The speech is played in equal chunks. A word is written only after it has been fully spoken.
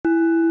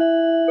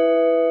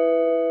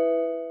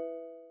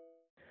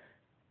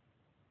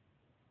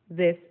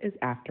This is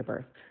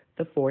Afterbirth,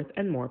 the fourth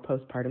and more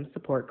postpartum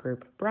support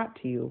group brought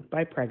to you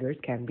by Preggers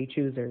Can Be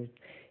Choosers.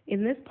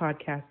 In this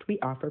podcast, we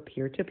offer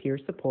peer-to-peer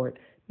support,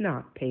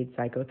 not paid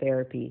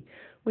psychotherapy.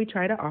 We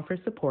try to offer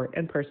support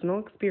and personal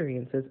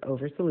experiences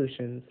over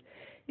solutions.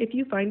 If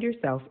you find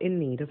yourself in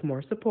need of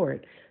more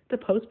support, the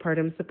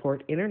Postpartum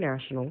Support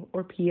International,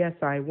 or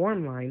PSI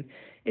Warm Line,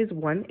 is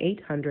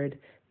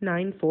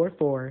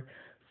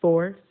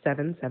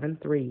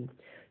 1-800-944-4773.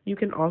 You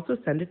can also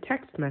send a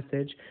text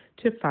message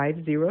to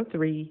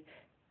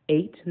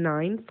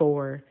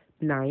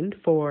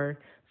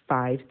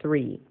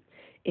 503-894-9453.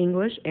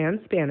 English and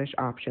Spanish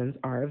options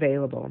are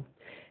available.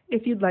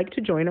 If you'd like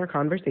to join our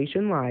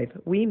conversation live,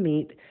 we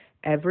meet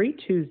every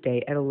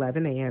Tuesday at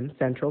 11 a.m.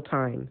 Central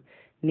Time.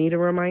 Need a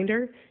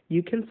reminder?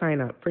 You can sign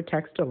up for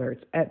text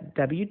alerts at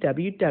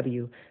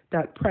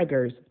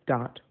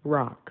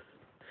www.preggers.rocks.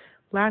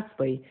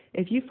 Lastly,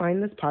 if you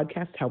find this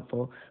podcast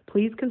helpful,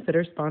 please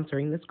consider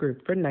sponsoring this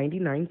group for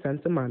 99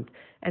 cents a month,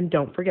 and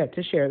don't forget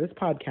to share this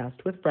podcast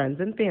with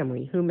friends and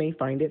family who may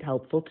find it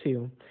helpful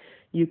too.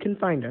 You can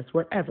find us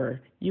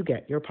wherever you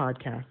get your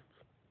podcasts.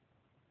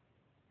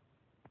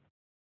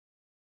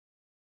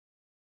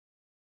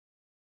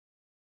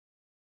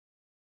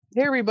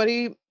 Hey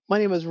everybody, my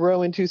name is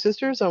Rowan Two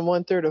Sisters. I'm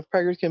 1/3 of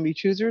Preggers Can Be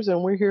Choosers,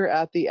 and we're here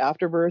at the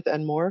Afterbirth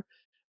and More.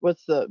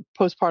 What's the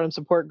postpartum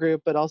support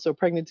group, but also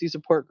pregnancy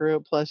support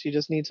group, plus you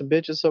just need some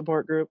bitches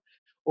support group,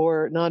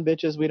 or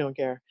non-bitches, we don't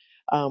care.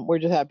 We're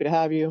just happy to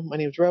have you. My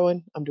name's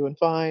Rowan. I'm doing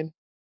fine.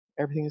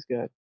 Everything is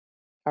good.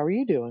 How are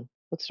you doing?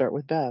 Let's start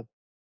with Bev.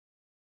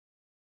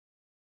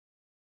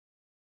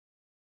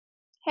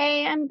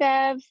 Hey, I'm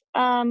Bev,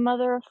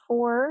 mother of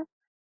 4.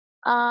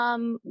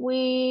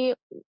 We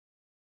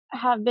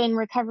have been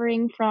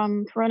recovering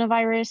from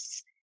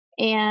coronavirus,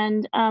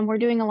 and we're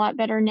doing a lot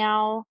better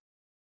now.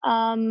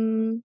 A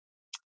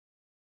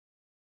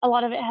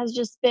lot of it has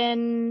just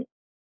been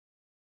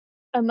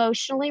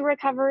emotionally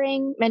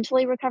recovering,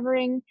 mentally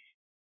recovering.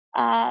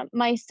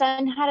 My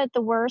son had it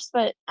the worst,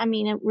 but I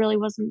mean, it really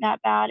wasn't that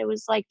bad. It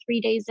was like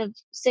 3 days of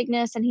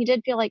sickness, and he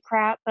did feel like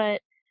crap,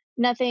 but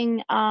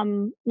nothing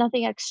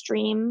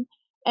extreme.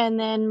 And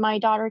then my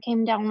daughter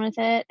came down with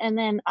it, and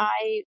then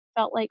I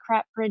felt like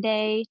crap for a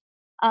day.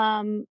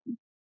 Um,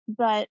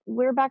 but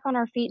we're back on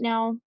our feet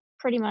now,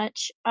 pretty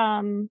much.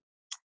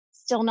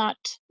 Still not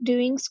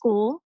doing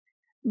school,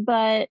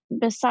 but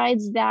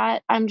besides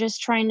that, I'm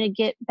just trying to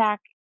get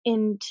back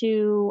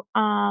into,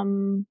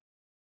 I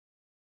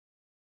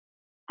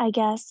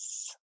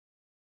guess,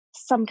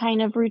 some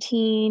kind of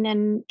routine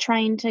and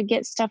trying to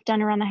get stuff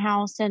done around the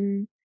house,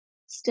 and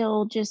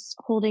still just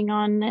holding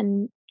on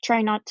and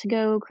try not to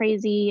go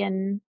crazy,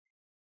 and,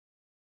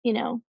 you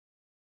know,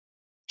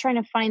 trying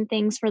to find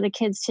things for the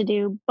kids to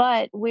do.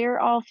 But we're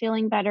all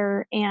feeling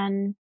better,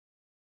 and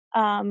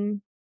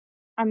um,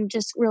 I'm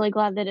just really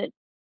glad that it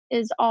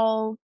is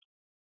all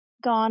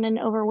gone and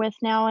over with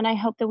now, and I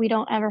hope that we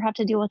don't ever have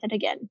to deal with it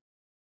again.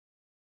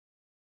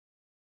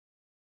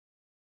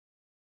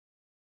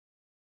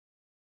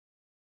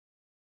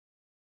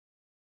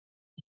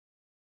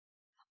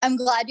 I'm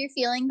glad you're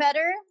feeling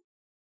better.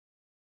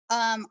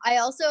 I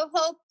also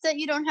hope that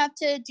you don't have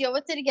to deal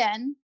with it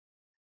again.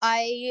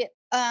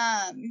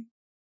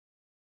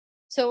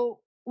 So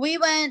we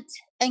went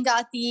and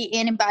got the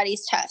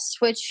antibodies test,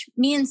 which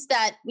means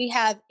that we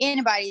have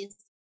antibodies.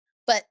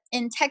 But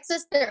in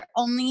Texas, they're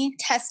only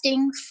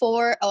testing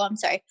for. Oh, I'm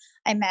sorry.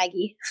 I'm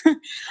Maggie,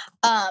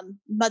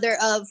 mother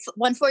of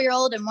 1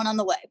 4-year-old and one on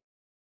the way.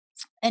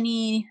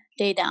 Any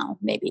day now,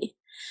 maybe.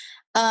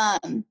 So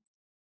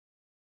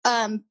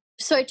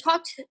I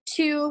talked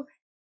to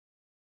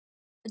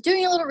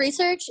doing a little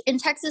research. In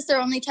Texas,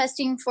 they're only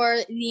testing for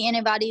the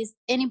antibodies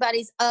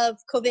of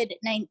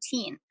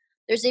COVID-19.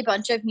 There's a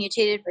bunch of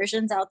mutated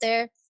versions out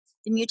there.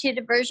 The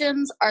mutated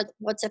versions are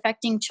what's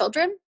affecting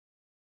children.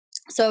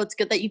 So it's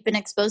good that you've been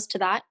exposed to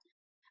that.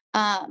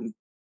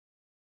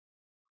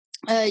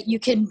 You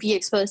can be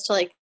exposed to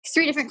like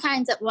 3 different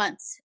kinds at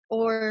once,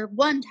 or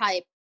one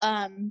type.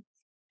 But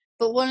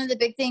one of the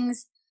big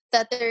things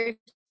that they're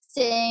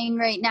saying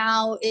right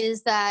now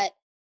is that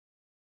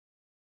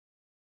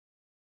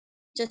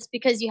just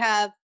because you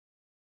have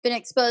been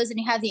exposed and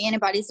you have the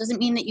antibodies doesn't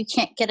mean that you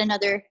can't get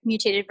another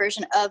mutated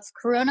version of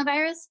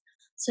coronavirus.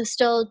 So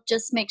still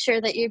just make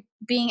sure that you're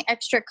being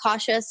extra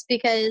cautious,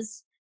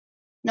 because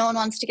no one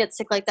wants to get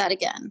sick like that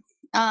again.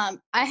 I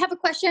have a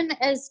question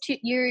as to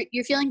you're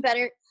feeling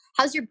better.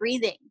 How's your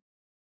breathing?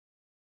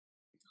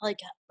 Like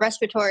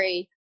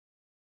respiratory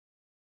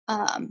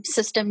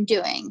system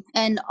doing?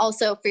 And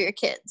also for your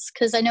kids.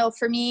 Because I know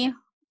for me,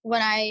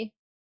 when I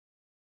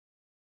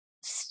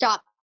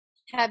stopped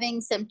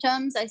having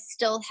symptoms, I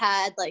still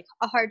had like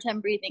a hard time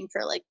breathing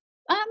for like,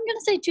 I'm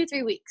gonna say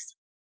 2-3 weeks.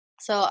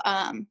 So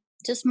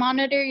just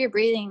monitor your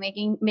breathing,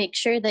 make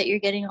sure that you're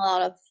getting a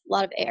lot of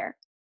air.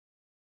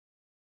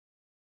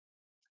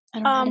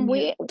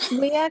 We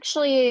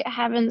actually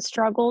haven't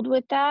struggled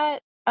with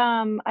that.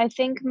 I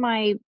think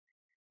my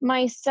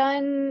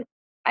son,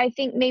 I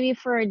think maybe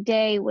for a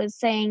day, was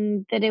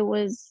saying that it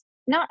was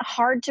not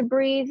hard to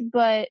breathe,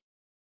 but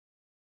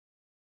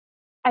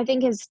I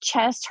think his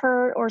chest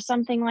hurt or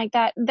something like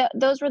that.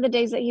 Those were the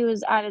days that he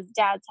was at his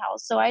dad's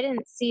house. So I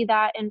didn't see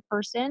that in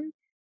person.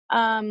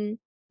 Um,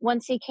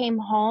 Once he came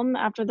home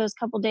after those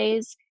couple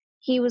days,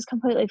 he was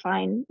completely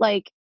fine.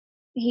 Like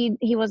he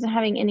wasn't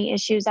having any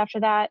issues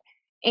after that.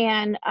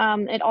 And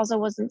it also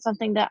wasn't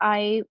something that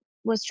I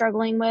was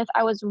struggling with.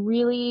 I was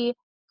really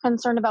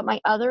concerned about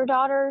my other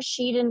daughter.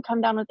 She didn't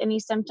come down with any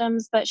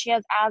symptoms, but she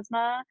has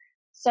asthma.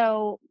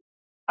 So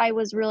I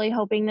was really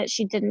hoping that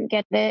she didn't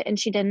get it, and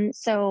she didn't.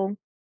 So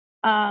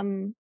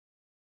um,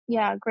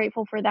 yeah,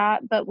 grateful for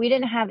that, but we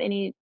didn't have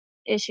any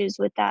issues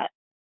with that.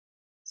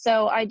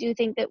 So I do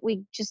think that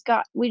we just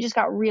got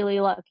really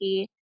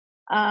lucky.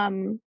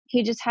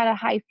 He just had a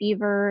high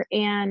fever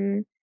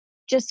and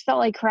just felt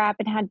like crap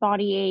and had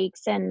body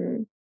aches,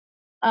 and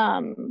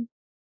um,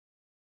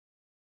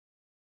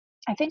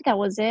 I think that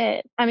was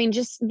it. I mean,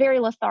 just very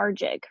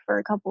lethargic for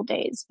a couple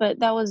days, but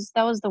that was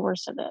the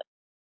worst of it.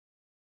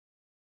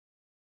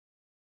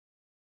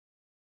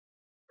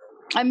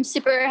 I'm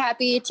super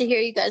happy to hear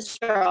you guys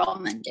are all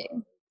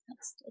mending.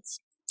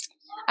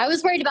 I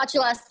was worried about you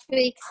last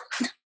week.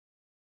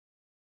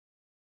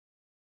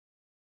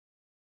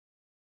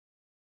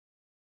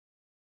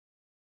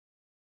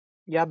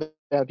 Yeah,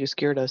 Bev, you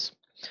scared us.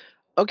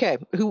 Okay,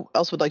 who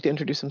else would like to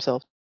introduce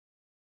himself?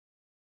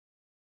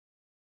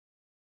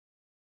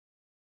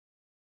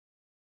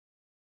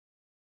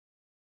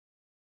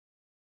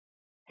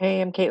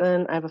 Hey, I'm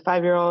Caitlin. I have a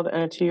 5-year-old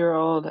and a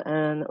 2-year-old,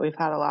 and we've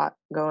had a lot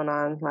going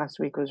on. Last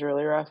week was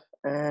really rough,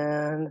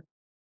 and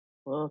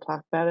we'll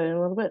talk about it in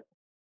a little bit.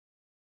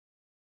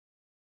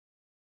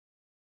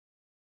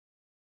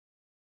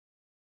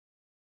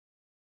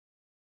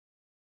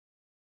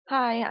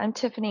 Hi, I'm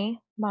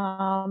Tiffany,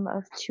 mom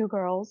of 2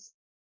 girls.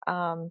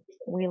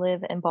 We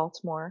live in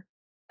Baltimore.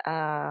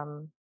 Yeah,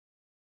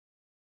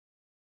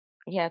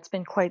 it's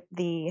been quite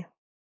the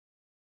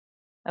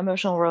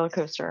emotional roller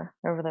coaster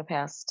over the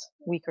past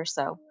week or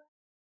so.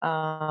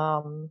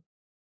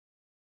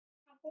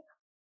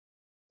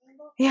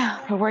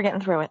 Yeah, but we're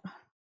getting through it.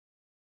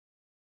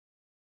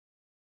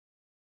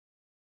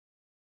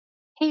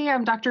 Hey,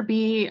 I'm Dr.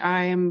 B.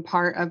 I'm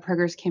part of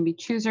Preggers Can Be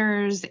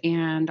Choosers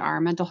and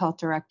our mental health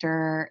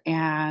director,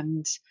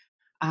 and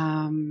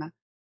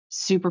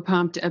super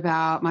pumped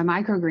about my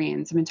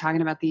microgreens. I've been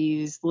talking about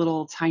these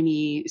little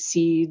tiny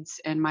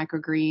seeds and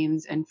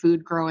microgreens and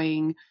food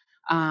growing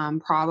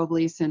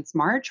probably since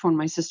March, when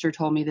my sister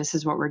told me this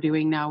is what we're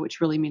doing now,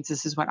 which really means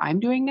this is what I'm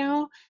doing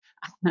now.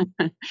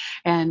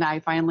 And I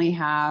finally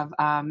have,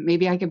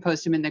 maybe I can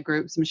post them in the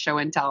group, some show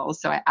and tell.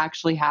 So I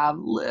actually have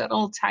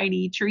little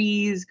tiny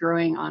trees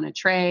growing on a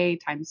tray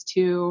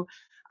 ×2.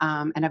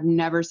 And I've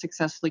never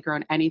successfully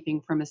grown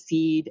anything from a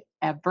seed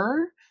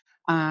ever.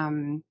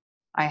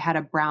 I had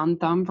a brown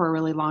thumb for a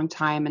really long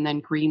time and then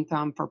green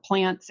thumb for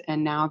plants.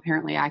 And now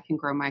apparently I can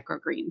grow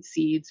microgreen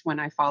seeds when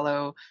I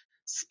follow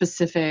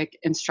specific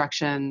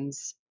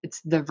instructions.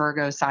 It's the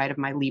Virgo side of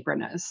my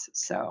Libra-ness.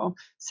 So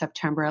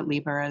September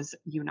Libras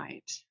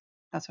unite.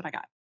 That's what I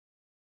got.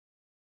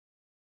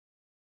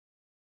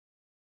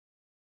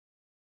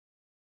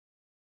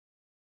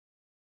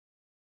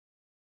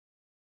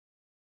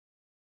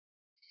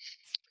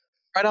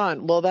 Right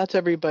on. Well, that's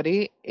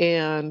everybody.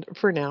 And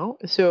for now,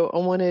 so I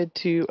wanted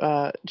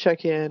to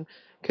check in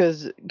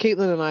because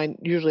Caitlin and I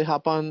usually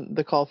hop on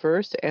the call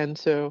first. And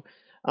so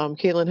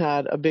Caitlin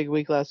had a big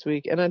week last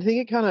week. And I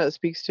think it kind of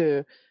speaks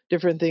to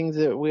different things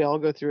that we all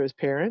go through as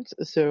parents.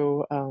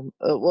 So,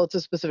 well, it's a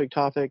specific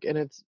topic and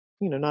it's,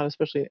 not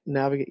especially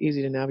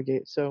easy to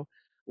navigate. So,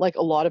 like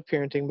a lot of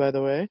parenting, by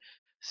the way.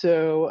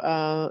 So,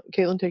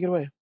 Caitlin, take it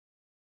away.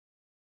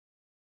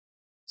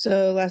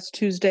 So last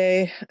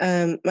Tuesday,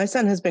 my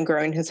son has been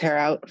growing his hair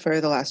out for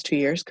the last 2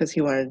 years because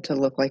he wanted to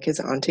look like his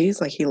aunties.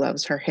 Like, he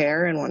loves her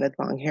hair and wanted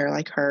long hair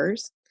like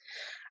hers.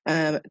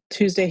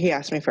 Tuesday, he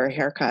asked me for a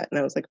haircut, and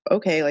I was like,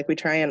 okay, like, we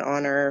try and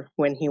honor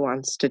when he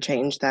wants to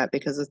change that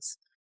because it's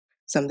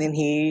something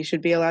he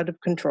should be allowed to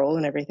control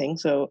and everything.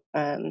 So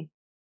I'm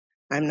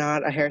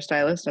not a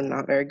hairstylist. I'm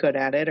not very good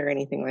at it or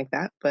anything like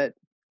that, but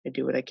I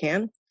do what I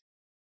can.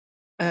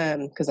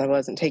 Because I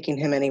wasn't taking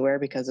him anywhere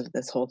because of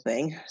this whole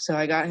thing. So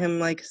I got him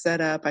like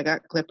set up. I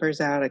got clippers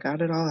out. I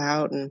got it all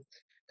out and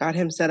got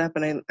him set up.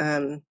 And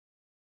I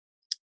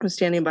was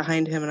standing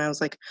behind him and I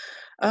was like,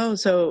 "Oh,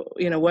 so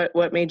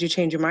what made you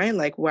change your mind?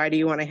 Like, why do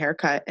you want a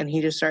haircut?" And he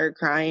just started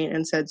crying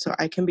and said, "So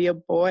I can be a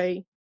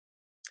boy."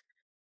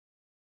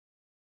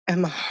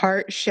 And my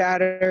heart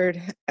shattered,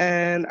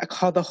 and I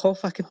called the whole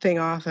fucking thing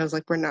off. I was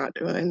like, we're not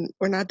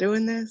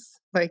doing this.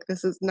 Like,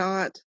 this is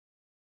not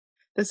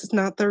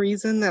the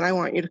reason that I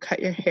want you to cut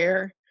your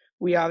hair.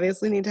 We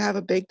obviously need to have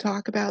a big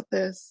talk about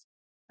this,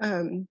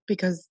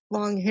 because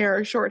long hair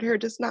or short hair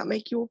does not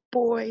make you a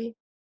boy.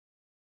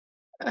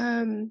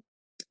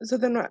 So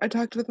then I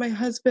talked with my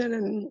husband,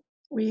 and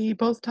we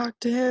both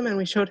talked to him, and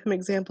we showed him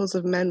examples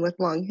of men with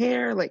long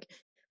hair, like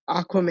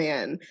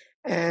Aquaman,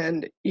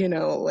 and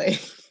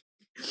like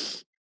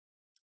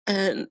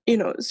and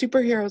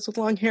superheroes with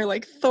long hair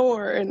like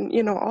Thor,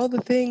 and all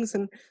the things.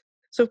 And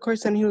so of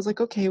course then he was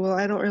like, okay, well,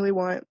 I don't really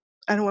want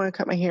I don't want to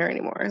cut my hair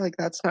anymore. Like,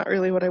 that's not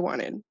really what I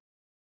wanted.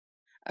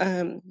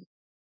 And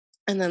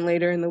then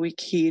later in the week,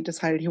 he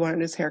decided he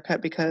wanted his hair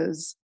cut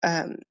because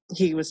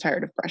he was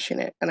tired of brushing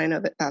it. And I know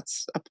that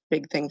that's a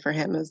big thing for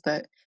him, is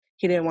that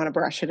he didn't want to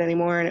brush it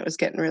anymore, and it was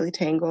getting really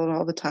tangled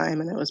all the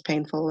time, and it was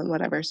painful and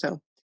whatever. So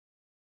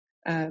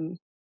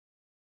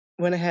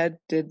went ahead,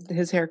 did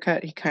his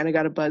haircut. He kind of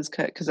got a buzz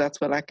cut because that's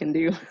what I can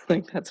do.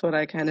 Like, that's what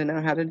I kind of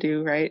know how to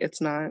do, right?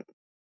 It's not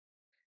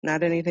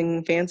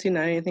anything fancy,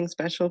 not anything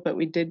special, but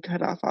we did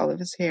cut off all of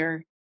his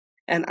hair.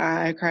 And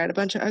I cried a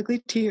bunch of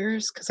ugly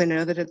tears because I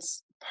know that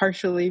it's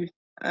partially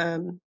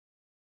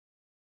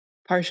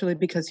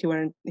because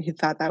he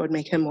thought that would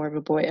make him more of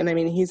a boy. And I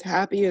mean, he's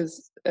happy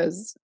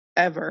as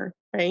ever,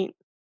 right?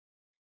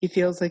 He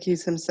feels like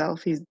he's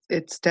himself.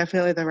 It's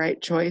definitely the right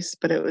choice,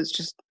 but it was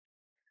just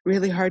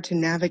really hard to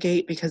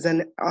navigate, because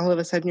then all of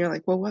a sudden you're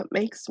like, well, what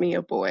makes me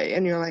a boy?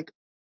 And you're like,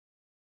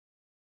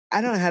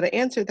 I don't know how to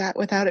answer that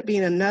without it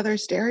being another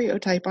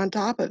stereotype on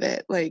top of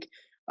it. Like,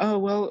 oh,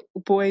 well,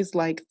 boys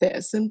like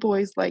this and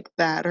boys like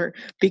that, or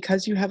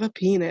because you have a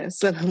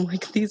penis. And I'm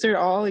like, these are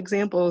all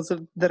examples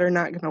that are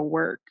not going to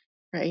work,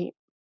 right?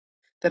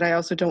 That I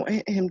also don't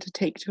want him to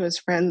take to his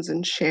friends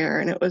and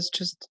share. And it was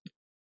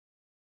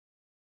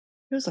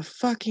a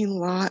fucking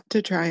lot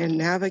to try and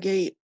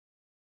navigate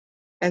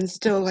and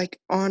still like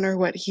honor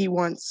what he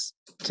wants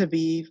to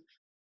be,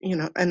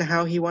 and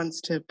how he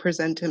wants to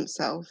present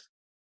himself.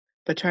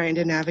 But trying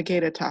to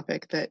navigate a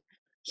topic that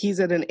he's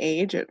at an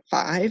age at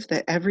 5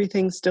 that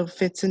everything still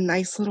fits in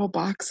nice little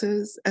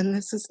boxes, and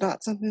this is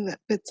not something that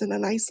fits in a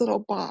nice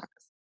little box.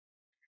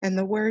 And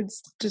the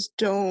words just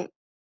I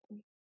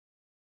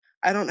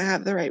don't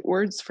have the right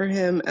words for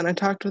him. And I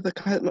talked with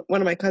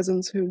one of my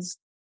cousins who's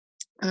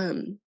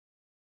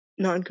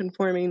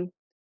non-conforming,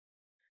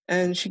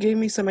 and she gave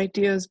me some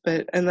ideas,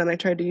 and then I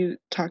tried to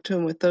talk to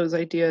him with those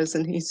ideas,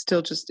 and he's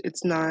still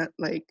it's not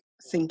like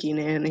sinking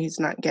in. He's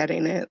not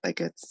getting it. Like,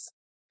 it's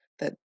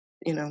that,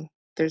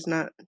 there's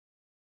not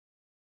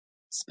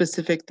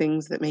specific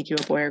things that make you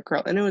a boy or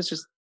girl. And it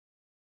was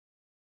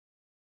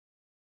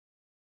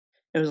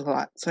a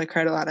lot. So I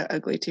cried a lot of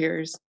ugly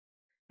tears.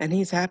 And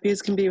he's happy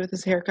as can be with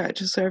his haircut,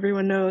 just so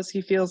everyone knows.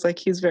 He feels like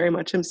he's very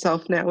much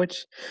himself now,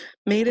 which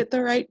made it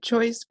the right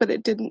choice, but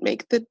it didn't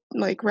make the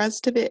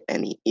rest of it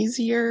any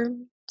easier.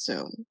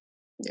 So,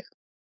 yeah.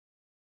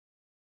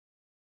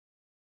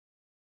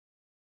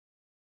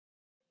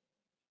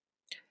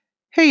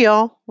 Hey,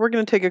 y'all. We're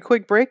going to take a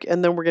quick break,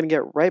 and then we're going to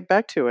get right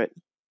back to it.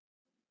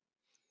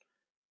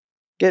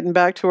 Getting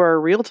back to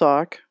our real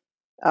talk,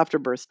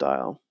 afterbirth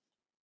style.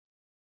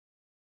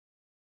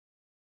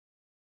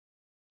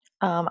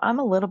 I'm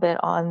a little bit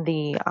on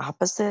the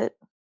opposite.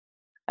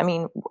 I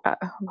mean,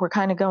 we're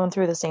kind of going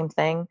through the same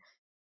thing.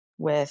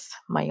 With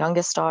my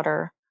youngest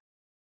daughter,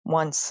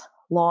 wants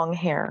long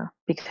hair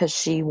because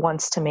she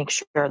wants to make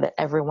sure that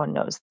everyone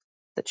knows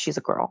that she's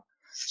a girl.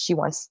 She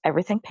wants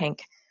everything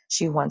pink.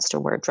 She wants to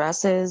wear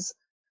dresses.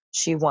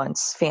 She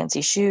wants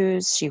fancy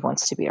shoes. She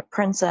wants to be a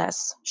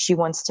princess. She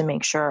wants to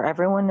make sure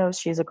everyone knows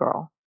she's a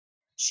girl.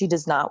 She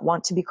does not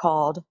want to be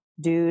called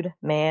dude,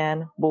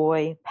 man,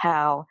 boy,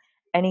 pal,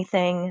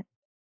 anything.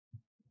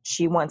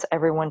 She wants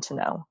everyone to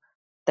know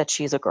that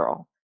she's a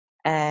girl.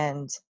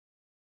 And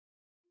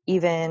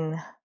even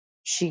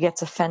she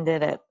gets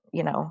offended at,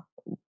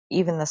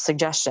 even the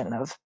suggestion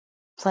of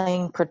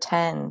playing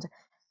pretend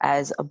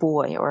as a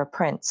boy or a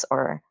prince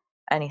or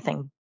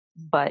anything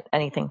but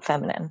anything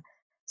feminine.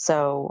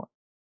 So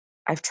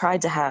I've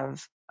tried to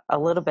have a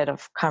little bit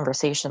of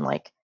conversation,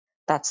 like,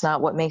 that's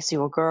not what makes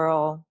you a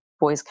girl.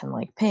 Boys can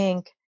like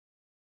pink.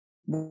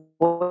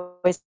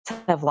 Boys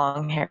have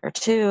long hair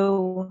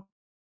too.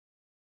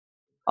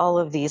 All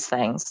of these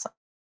things.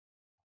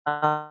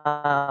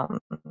 But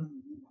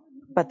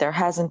there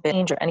hasn't been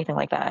change or anything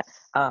like that.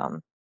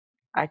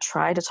 I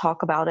try to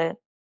talk about it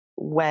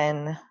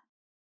when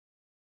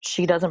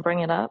she doesn't bring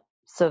it up,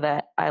 so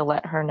that I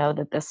let her know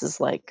that this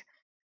is like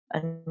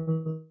a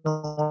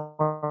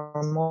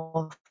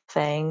normal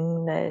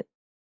thing that,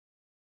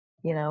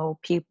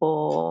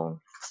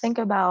 people think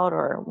about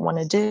or want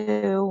to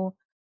do,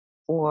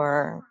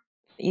 or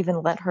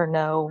even let her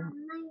know,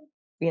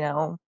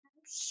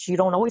 you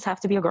don't always have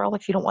to be a girl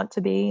if you don't want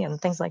to be, and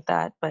things like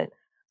that. But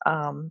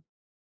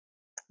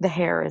the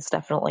hair is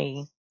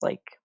definitely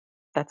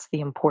that's the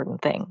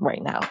important thing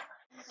right now.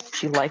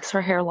 She likes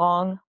her hair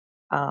long.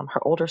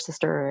 Her older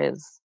sister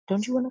is,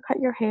 don't you want to cut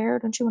your hair?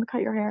 Don't you want to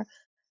cut your hair?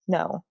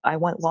 No, I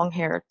want long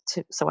hair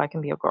so I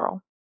can be a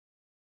girl.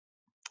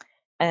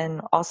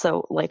 And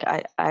also,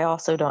 I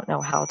also don't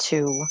know how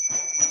to,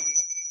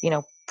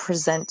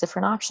 present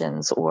different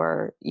options,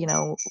 or,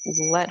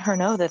 let her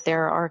know that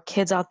there are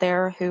kids out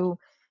there who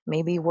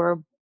maybe were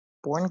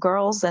born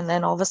girls and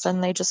then all of a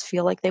sudden they just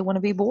feel like they want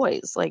to be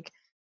boys. Like,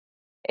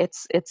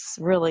 it's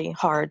really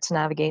hard to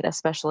navigate,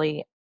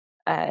 especially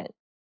at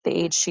the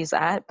age she's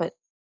at. But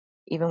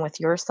even with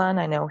your son,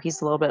 I know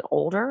he's a little bit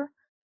older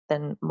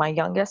than my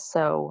youngest,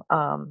 so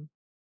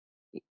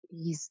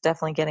he's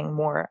definitely getting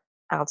more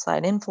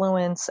outside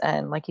influence,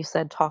 and like you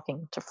said,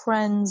 talking to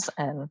friends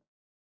and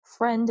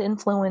friend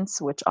influence,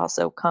 which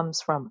also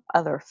comes from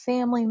other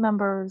family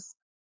members.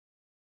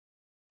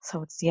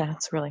 So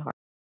it's really hard.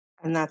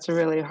 And that's a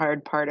really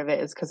hard part of it,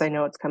 is because I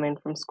know it's coming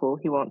from school.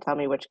 He won't tell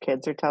me which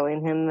kids are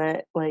telling him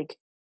that, like,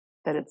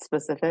 that it's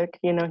specific.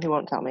 He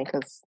won't tell me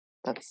because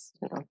that's,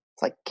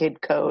 it's like kid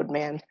code,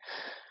 man.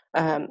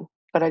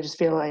 But I just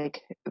feel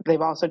like they've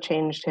also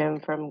changed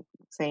him from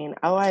saying,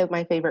 oh,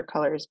 my favorite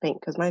color is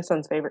pink, because my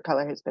son's favorite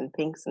color has been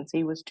pink since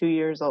he was 2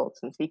 years old,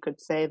 since he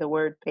could say the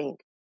word pink,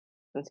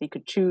 since he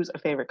could choose a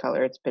favorite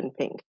color, it's been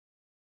pink.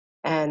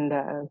 And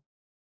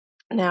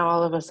now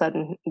all of a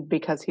sudden,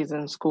 because he's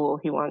in school,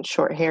 he wants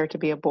short hair to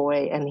be a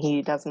boy, and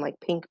he doesn't like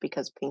pink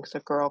because pink's a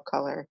girl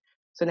color.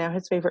 So now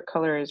his favorite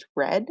color is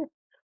red,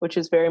 which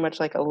is very much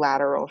like a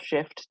lateral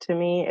shift to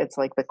me. It's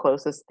like the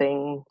closest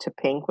thing to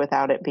pink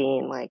without it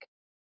being like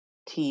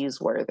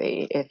tease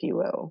worthy, if you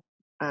will.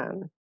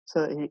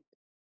 So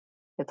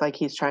it's like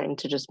he's trying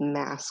to just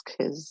mask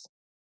his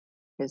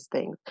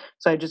thing.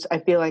 So I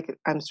feel like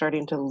I'm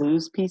starting to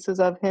lose pieces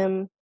of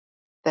him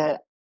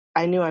that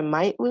I knew I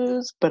might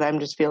lose, but I'm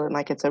just feeling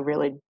like it's a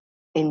really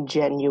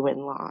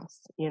ingenuine loss,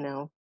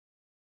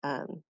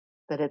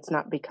 that it's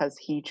not because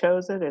he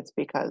chose it, it's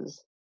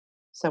because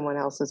someone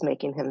else is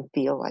making him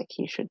feel like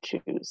he should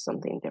choose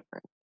something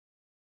different.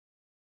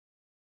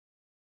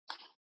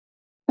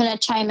 I'm going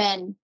to chime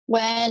in.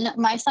 When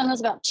my son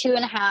was about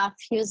 2.5,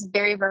 he was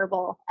very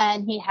verbal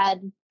and he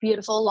had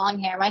beautiful long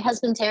hair. My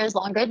husband's hair is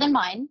longer than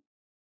mine.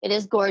 It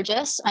is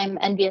gorgeous. I'm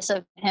envious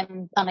of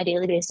him on a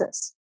daily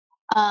basis.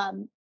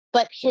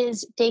 But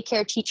his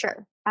daycare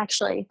teacher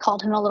actually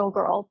called him a little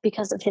girl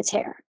because of his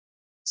hair.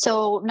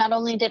 So not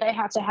only did I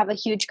have to have a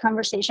huge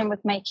conversation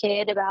with my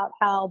kid about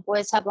how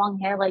boys have long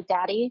hair like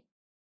daddy,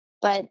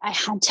 but I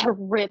had to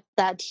rip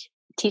that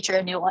teacher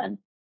a new one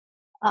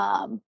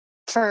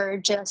for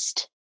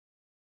just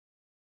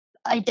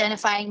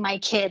identifying my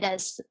kid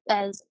as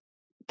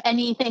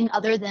anything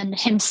other than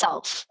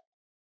himself.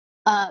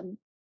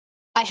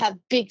 I have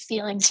big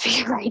feelings for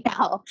you right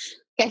now.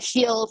 I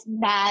feel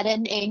mad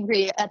and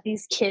angry at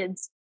these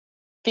kids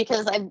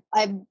because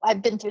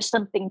I've been through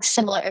something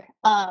similar.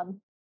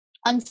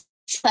 On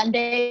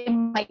Sunday,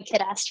 my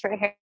kid asked for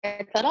a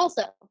haircut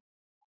also.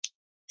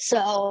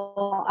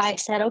 So I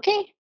said,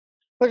 okay,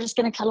 we're just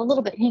going to cut a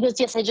little bit. And he goes,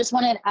 yes, I just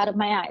want it out of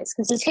my eyes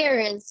because his hair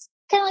is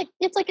kind of like,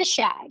 it's like a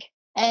shag.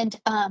 And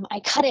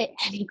I cut it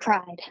and he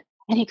cried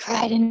and he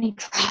cried and he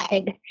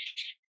cried.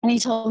 And he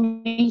told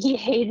me he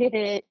hated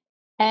it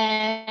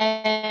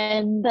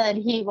and that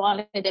he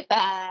wanted it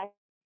back.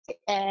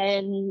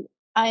 And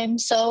I'm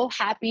so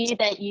happy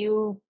that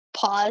you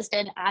paused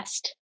and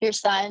asked your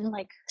son,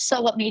 like, so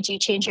what made you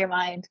change your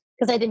mind?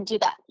 Because I didn't do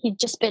that. He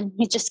just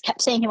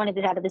kept saying he wanted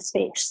it out of his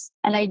face.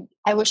 And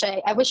I wish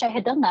I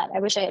had done that. I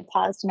wish I had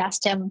paused and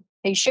asked him,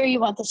 are you sure you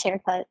want this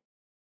haircut?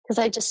 Because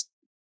I just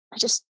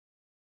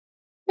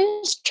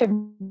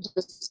trimmed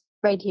this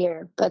right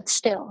here, but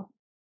still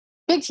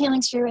big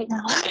feelings for you right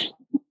now.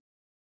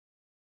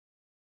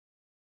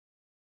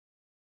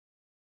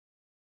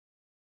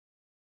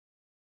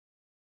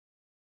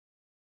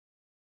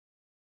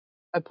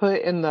 I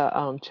put in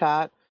the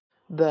chat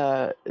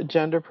the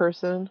gender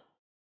person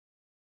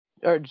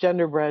or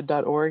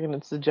genderbread.org, and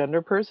it's the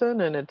gender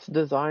person, and it's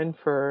designed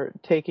for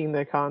taking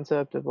the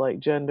concept of like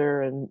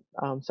gender and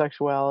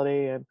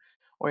sexuality and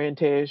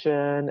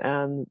orientation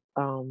and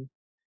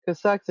because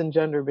sex and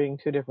gender being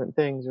two different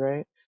things,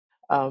 right?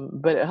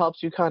 But it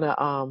helps you kind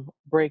of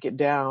break it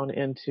down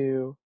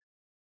into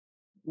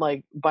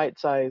like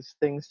bite-sized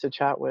things to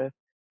chat with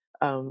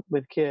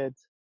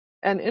kids.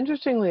 And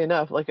interestingly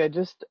enough, like I've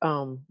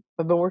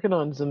been working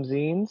on some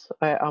zines.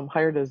 I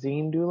hired a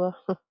zine doula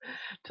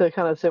to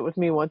kind of sit with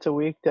me once a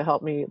week to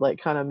help me like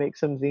kind of make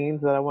some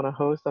zines that I want to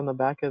host on the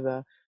back of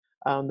the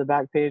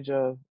back page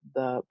of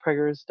the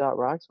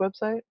Preggers.rocks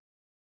website,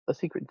 a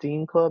secret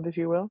zine club, if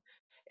you will.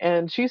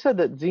 And she said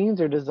that zines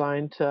are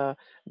designed to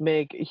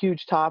make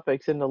huge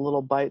topics into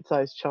little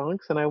bite-sized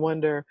chunks. And I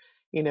wonder,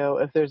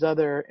 if there's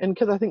other, and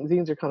because I think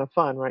zines are kind of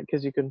fun, right?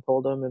 Because you can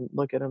fold them and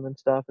look at them and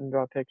stuff and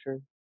draw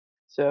pictures.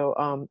 So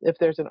if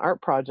there's an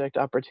art project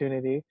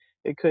opportunity,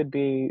 it could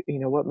be,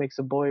 what makes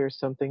a boy or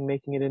something,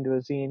 making it into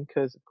a zine,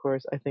 because of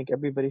course I think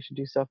everybody should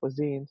do stuff with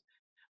zines.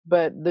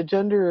 But the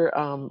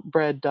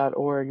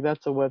genderbread.org,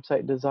 that's a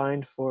website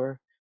designed for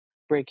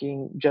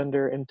breaking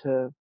gender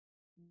into,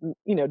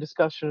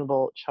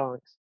 discussionable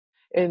chunks.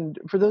 And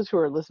for those who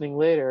are listening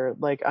later,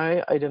 like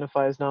I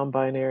identify as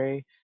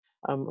non-binary,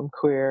 I'm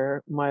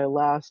queer. My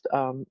last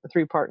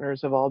 3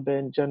 partners have all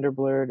been gender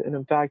blurred. And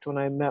in fact, when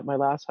I met my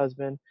last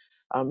husband,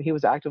 he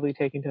was actively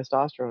taking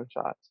testosterone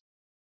shots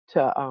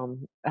to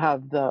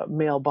have the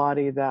male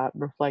body that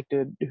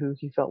reflected who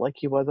he felt like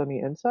he was on the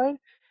inside.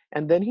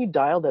 And then he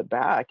dialed it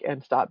back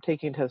and stopped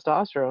taking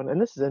testosterone.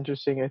 And this is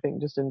interesting, I think,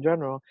 just in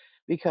general,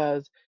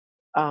 because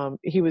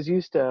he was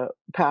used to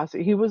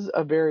he was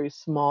a very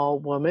small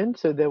woman.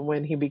 So then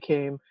when he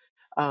became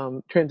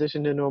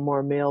transitioned into a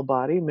more male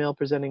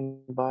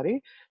presenting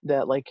body,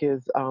 that like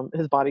his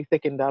body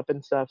thickened up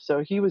and stuff. So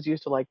he was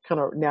used to like kind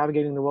of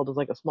navigating the world as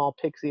like a small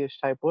pixie-ish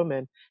type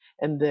woman.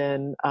 And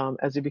then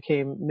as he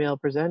became male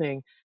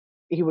presenting,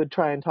 he would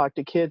try and talk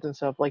to kids and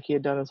stuff like he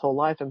had done his whole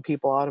life, and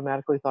people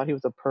automatically thought he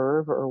was a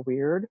perv or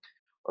weird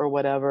or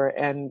whatever.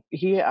 And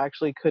he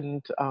actually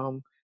couldn't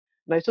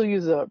and I still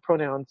use the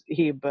pronouns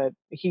he, but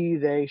he,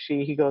 they,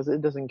 she, he goes,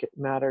 it doesn't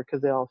matter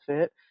because they all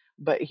fit.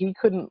 But he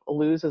couldn't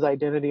lose his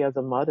identity as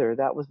a mother.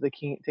 That was the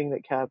key thing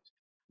that kept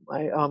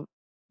my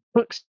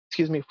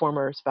excuse me,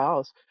 former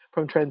spouse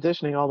from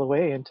transitioning all the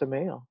way into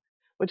male,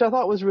 which I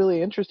thought was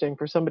really interesting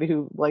for somebody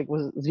who like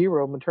was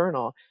zero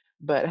maternal,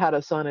 but had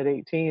a son at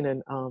 18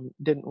 and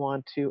didn't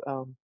want to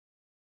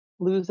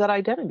lose that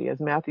identity as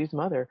Matthew's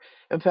mother.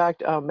 In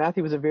fact,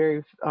 Matthew was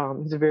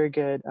he's a very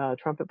good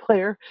trumpet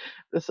player.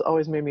 This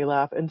always made me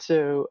laugh. And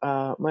so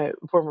my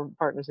former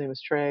partner's name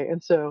is Trey.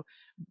 And so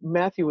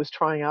Matthew was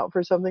trying out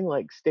for something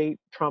like state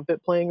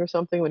trumpet playing or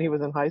something when he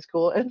was in high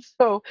school. And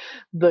so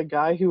the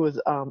guy who was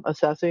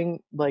assessing,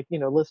 like,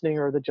 listening,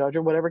 or the judge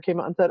or whatever, came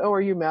out and said, "Oh, are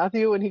you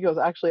Matthew?" And he goes,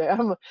 "Actually,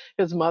 I'm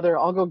his mother.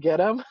 I'll go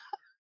get him."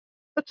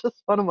 That's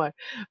just one of my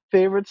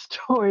favorite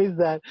stories,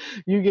 that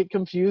you get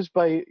confused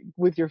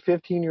with your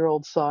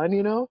 15-year-old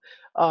son.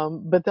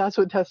 But that's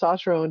what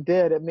testosterone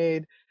did. It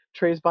made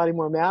Trey's body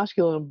more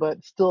masculine,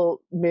 but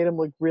still made him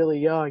look really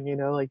young.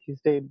 Like he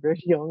stayed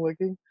very young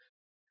looking.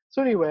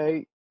 So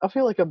anyway, I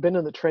feel like I've been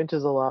in the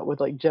trenches a lot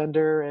with like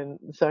gender and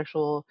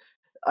sexual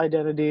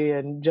identity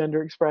and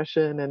gender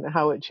expression and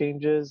how it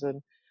changes. And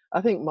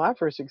I think my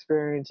first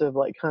experience of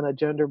like kind of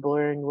gender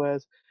blurring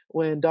was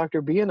when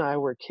Dr. B and I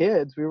were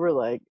kids. We were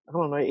like, I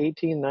don't know,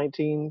 18,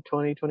 19,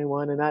 20,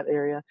 21, in that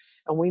area.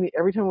 And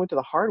every time we went to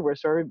the hardware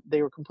store,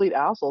 they were complete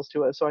assholes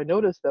to us. So I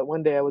noticed that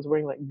one day I was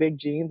wearing like big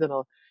jeans and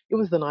it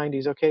was the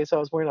 90s, okay? So I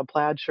was wearing a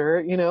plaid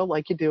shirt,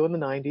 like you do in the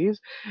 90s.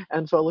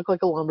 And so I looked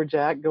like a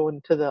lumberjack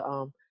going to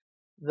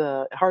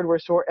the hardware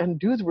store, and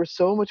dudes were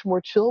so much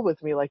more chill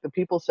with me. Like the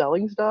people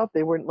selling stuff,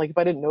 they weren't like, if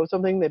I didn't know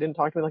something, they didn't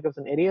talk to me like I was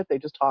an idiot. They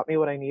just taught me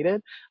what I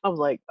needed. I was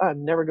like,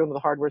 I'm never going to the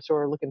hardware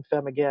store looking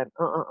femme again.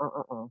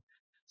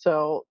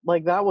 So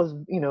like that was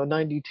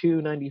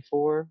 92,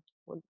 94.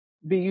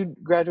 B, you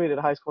graduated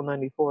high school in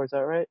 94, is that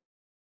right?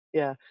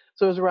 Yeah,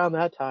 so it was around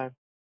that time.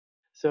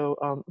 So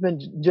I've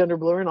been gender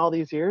blurring all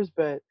these years,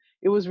 but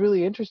it was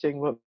really interesting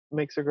what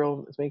makes a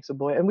girl makes a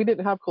boy. And we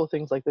didn't have cool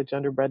things like the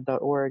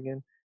genderbread.org.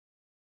 And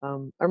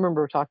I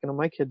remember talking to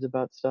my kids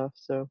about stuff.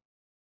 So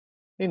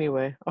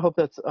anyway, I hope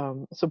that's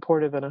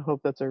supportive, and I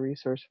hope that's a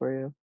resource for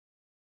you.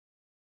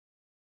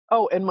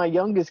 Oh, and my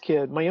youngest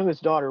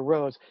daughter,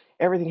 Rose,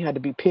 everything had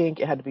to be pink.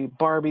 It had to be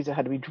Barbies. It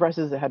had to be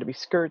dresses. It had to be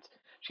skirts.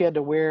 She had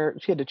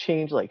to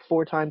change like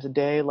 4 times a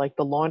day. Like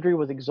the laundry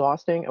was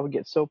exhausting. I would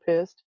get so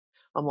pissed.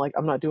 I'm like,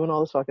 I'm not doing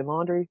all this fucking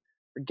laundry.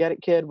 Forget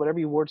it, kid. Whatever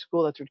you wore to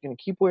school, that's what you're going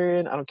to keep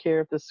wearing. I don't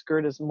care if this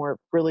skirt is more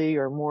frilly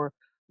or more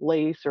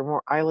lace or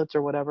more eyelets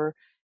or whatever.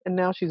 And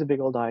now she's a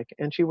big old dyke,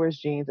 and she wears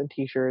jeans and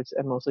t-shirts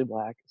and mostly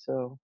black.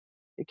 So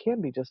it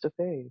can be just a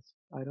phase.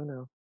 I don't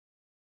know.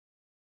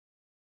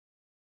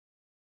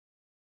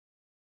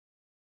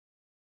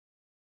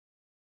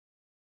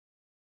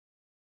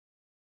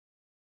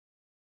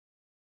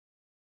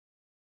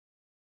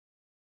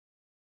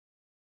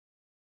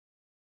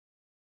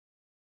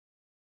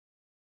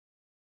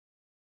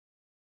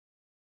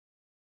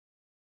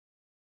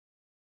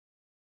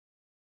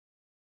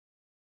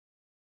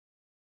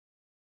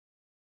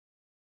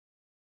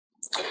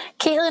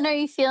 Caitlin, are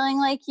you feeling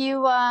like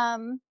you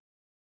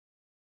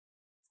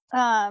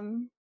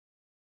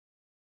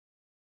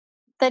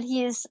that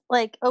he's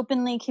like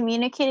openly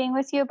communicating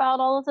with you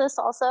about all of this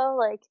also?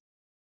 Like,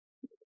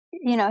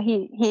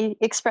 he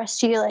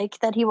expressed to you like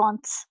that he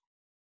wants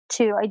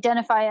to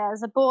identify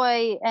as a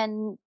boy,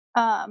 and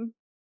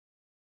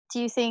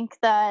do you think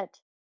that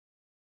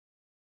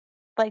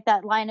like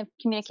that line of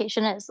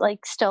communication is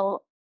like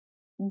still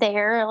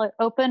there, like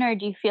open, or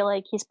do you feel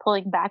like he's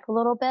pulling back a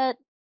little bit?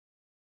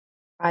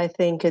 I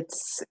think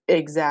it's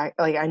like,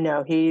 I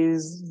know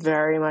he's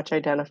very much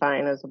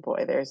identifying as a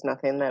boy. There's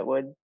nothing that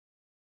would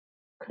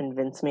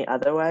convince me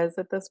otherwise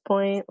at this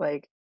point.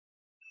 Like,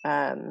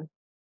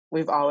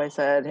 we've always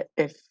said,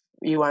 if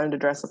you wanted to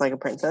dress up like a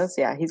princess,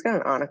 yeah, he's got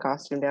an Anna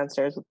costume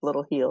downstairs with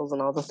little heels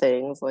and all the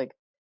things, like,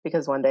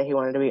 because one day he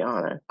wanted to be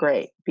Anna.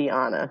 Great, be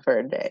Anna for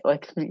a day.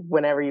 Like,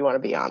 whenever you want to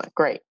be Anna,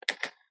 great.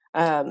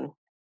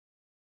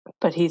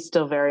 But he's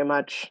still very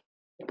much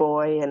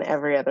boy in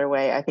every other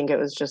way. I think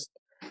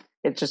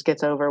it just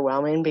gets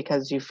overwhelming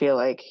because you feel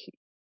like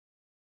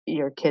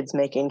your kid's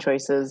making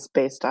choices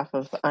based off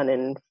of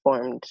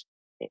uninformed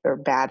or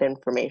bad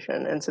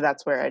information. And so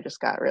that's where I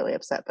just got really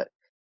upset. But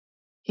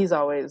he's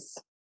always,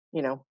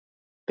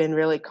 been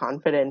really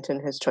confident in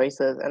his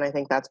choices. And I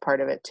think that's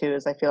part of it too,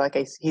 is I feel like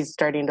he's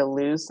starting to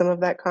lose some of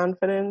that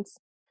confidence,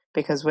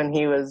 because when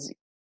he was,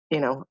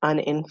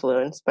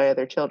 uninfluenced by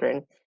other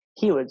children,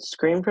 he would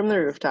scream from the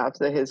rooftops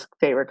that his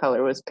favorite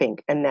color was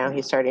pink. And now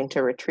he's starting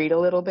to retreat a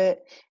little bit.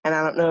 And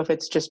I don't know if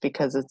it's just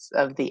because it's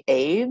of the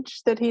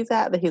age that he's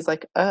at, that he's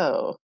like,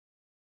 oh,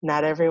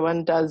 not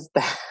everyone does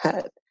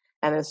that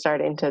and is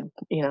starting to,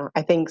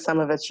 I think some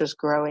of it's just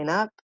growing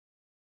up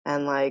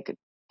and like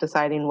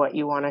deciding what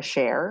you want to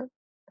share.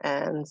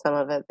 And some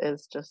of it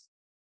is just,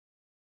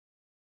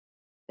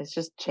 it's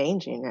just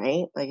changing,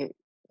 right? Like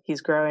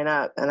he's growing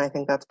up. And I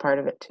think that's part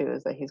of it too,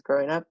 is that he's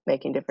growing up,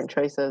 making different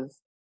choices.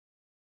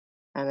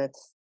 And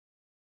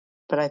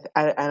but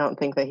I don't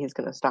think that he's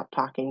going to stop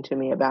talking to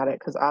me about it,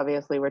 because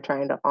obviously we're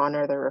trying to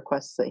honor the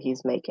requests that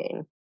he's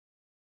making.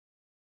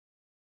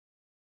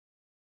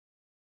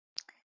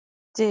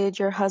 Did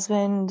your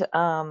husband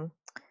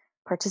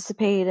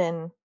participate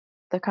in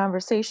the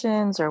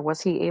conversations, or was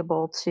he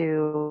able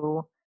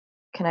to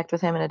connect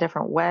with him in a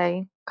different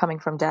way, coming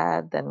from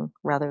dad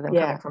rather than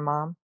coming from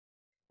mom?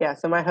 Yeah.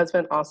 So my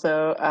husband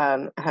also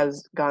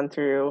has gone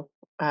through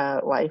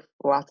life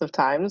lots of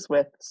times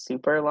with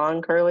super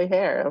long curly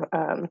hair,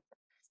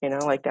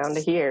 like down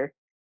to here.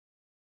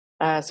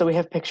 So we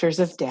have pictures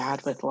of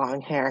dad with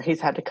long hair. He's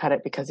had to cut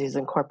it because he's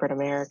in corporate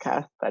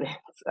America, but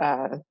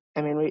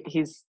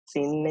he's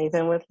seen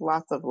Nathan with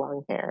lots of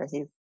long hair.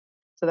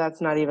 So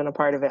that's not even a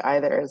part of it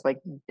either, is like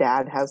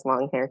dad has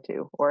long hair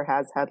too, or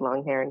has had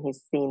long hair, and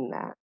he's seen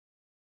that.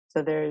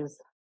 So there's,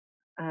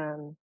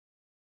 but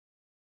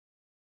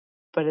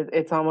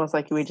it's almost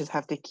like we just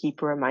have to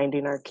keep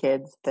reminding our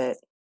kids that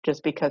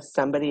just because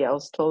somebody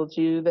else told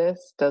you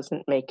this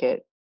doesn't make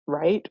it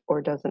right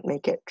or doesn't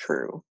make it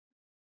true.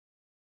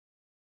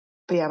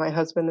 But yeah, my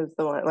husband is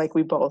the one, like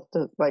we both,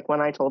 like when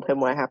I told him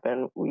what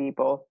happened,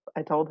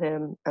 I told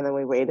him, and then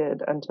we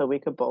waited until we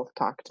could both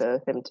talk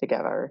to him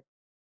together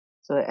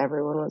so that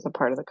everyone was a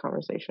part of the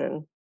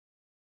conversation.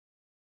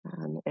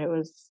 And it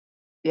was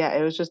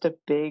just a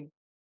big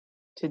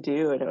to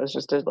do, and it was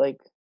just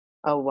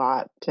a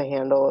lot to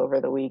handle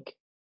over the week,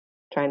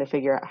 trying to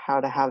figure out how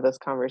to have this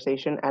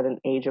conversation at an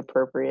age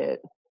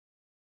appropriate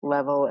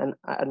level and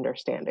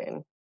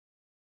understanding.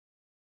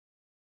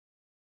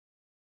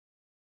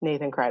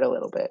 Nathan cried a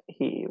little bit.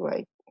 He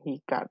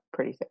got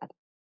pretty sad.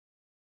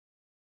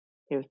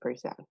 He was pretty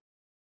sad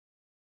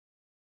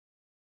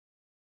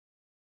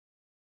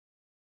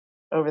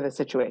over the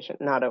situation,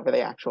 not over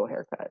the actual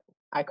haircut.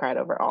 I cried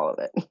over all of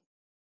it.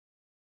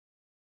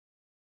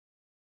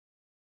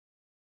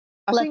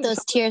 Let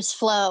those tears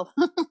flow.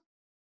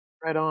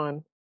 Right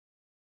on.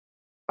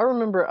 I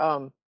remember,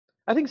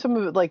 I think some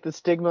of it, like the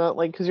stigma,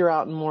 like, because you're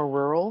out in more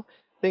rural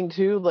thing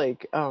too,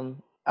 like,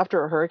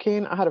 after a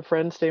hurricane, I had a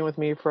friend staying with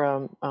me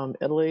from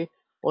Italy.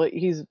 Well,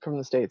 he's from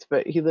the States,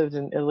 but he lived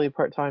in Italy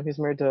part-time. He's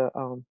married to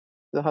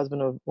the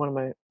husband of one of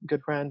my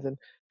good friends. And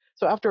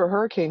so after a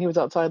hurricane, he was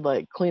outside,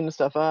 like, cleaning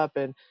stuff up,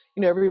 and,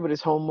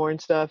 everybody's home more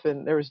and stuff,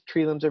 and there was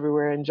tree limbs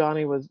everywhere, and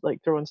Johnny was,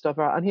 like, throwing stuff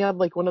out. And he had,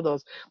 like, one of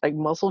those, like,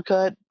 muscle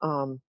cut,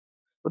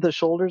 with the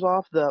shoulders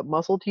off, the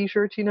muscle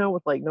t-shirts,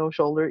 with like no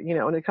shoulder,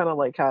 and it kind of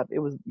like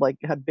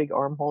had big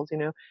armholes,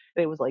 and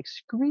it was like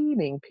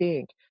screaming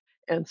pink.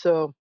 And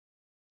so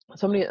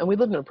and we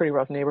lived in a pretty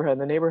rough neighborhood. In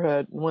the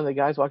neighborhood, one of the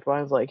guys walked by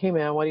and was like, "Hey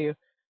man, why are you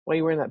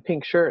wearing that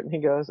pink shirt?" And he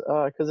goes,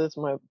 "'Cause it's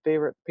my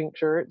favorite pink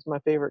shirt. It's my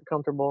favorite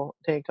comfortable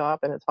tank top,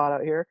 and it's hot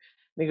out here."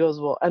 And he goes,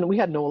 "Well," and we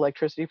had no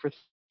electricity for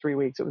 3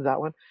 weeks. It was that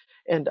one.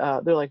 And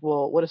they're like,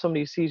 "Well, what if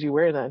somebody sees you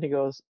wearing that?" And he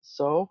goes,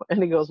 "So?"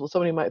 And he goes, "Well,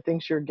 somebody might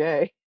think you're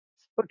gay."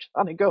 So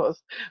Johnny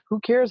goes, "Who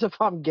cares if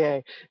I'm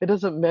gay? It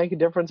doesn't make a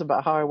difference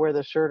about how I wear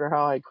the shirt or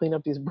how I clean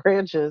up these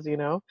branches,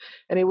 And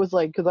it was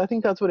like, because I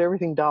think that's what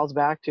everything dials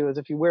back to, is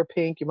if you wear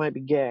pink, you might be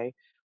gay,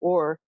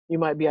 or you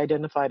might be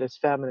identified as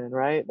feminine,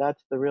 right?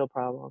 That's the real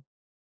problem.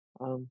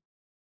 Um,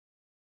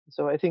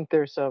 so I think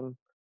there's some,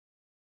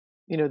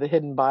 the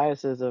hidden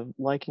biases of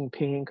liking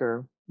pink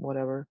or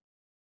whatever.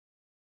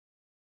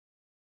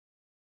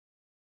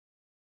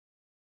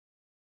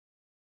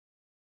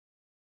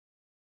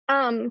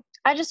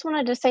 I just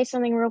wanted to say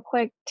something real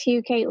quick to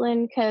you,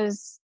 Caitlin,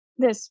 because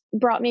this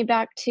brought me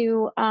back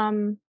to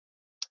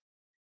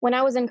when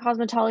I was in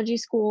cosmetology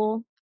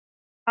school.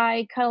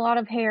 I cut a lot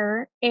of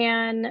hair,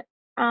 and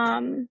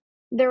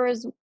there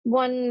was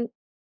one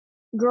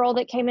girl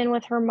that came in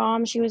with her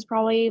mom. She was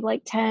probably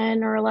like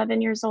 10 or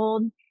 11 years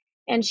old,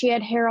 and she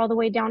had hair all the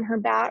way down her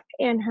back,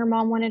 and her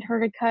mom wanted her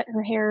to cut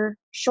her hair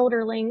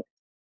shoulder length.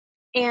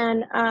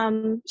 And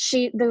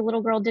the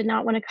little girl did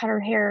not want to cut her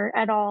hair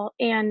at all,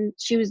 and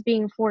she was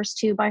being forced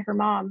to by her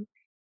mom.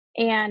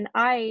 And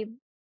I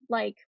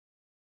like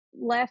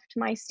left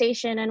my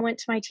station and went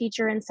to my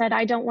teacher and said,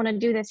 "I don't want to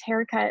do this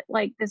haircut.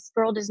 Like, this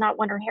girl does not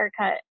want her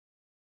haircut."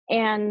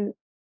 And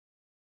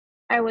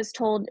I was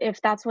told,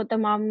 if that's what the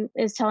mom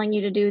is telling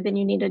you to do, then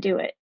you need to do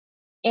it.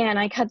 And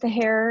I cut the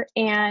hair,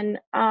 and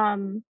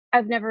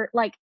I've never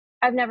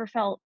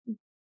felt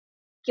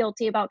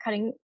guilty about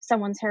cutting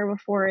someone's hair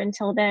before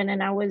until then.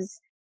 And I was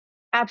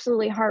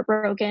absolutely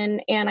heartbroken.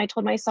 And I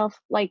told myself,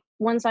 like,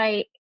 once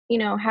I,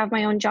 have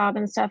my own job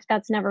and stuff,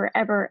 that's never,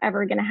 ever,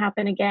 ever going to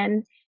happen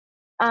again.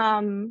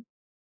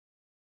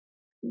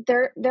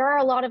 There are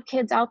a lot of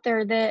kids out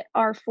there that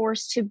are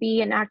forced to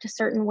be and act a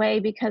certain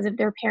way because of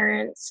their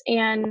parents.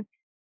 And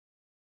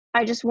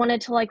I just wanted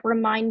to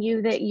remind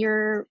you that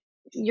your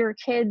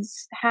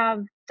kids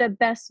have the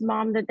best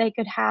mom that they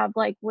could have,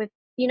 with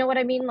You know what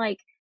I mean? Like,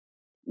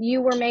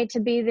 you were made to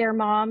be their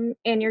mom,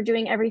 and you're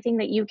doing everything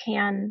that you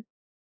can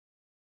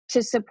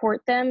to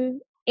support them.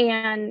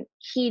 And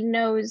he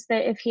knows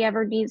that if he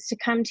ever needs to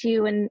come to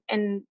you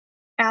and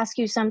ask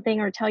you something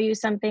or tell you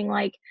something,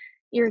 like,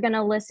 you're going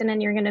to listen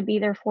and you're going to be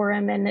there for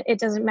him. And it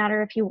doesn't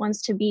matter if he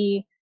wants to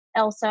be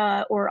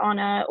Elsa or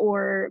Anna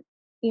or,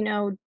 you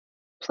know,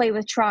 play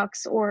with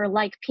trucks or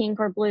like pink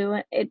or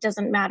blue. It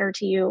doesn't matter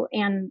to you.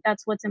 And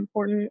that's what's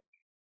important.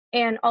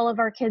 And all of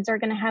our kids are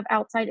going to have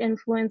outside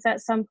influence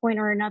at some point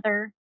or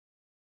another.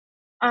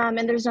 And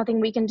there's nothing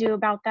we can do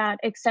about that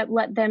except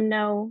let them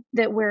know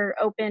that we're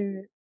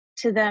open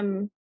to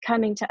them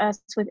coming to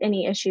us with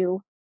any issue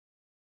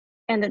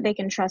and that they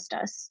can trust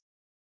us.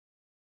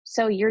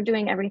 So you're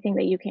doing everything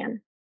that you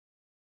can.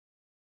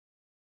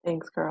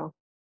 Thanks, girl.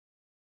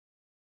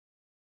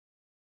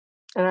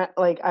 And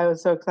I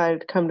was so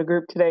excited to come to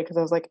group today because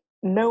I was like,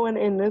 no one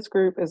in this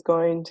group is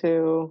going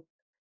to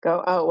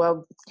go, oh,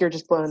 well, you're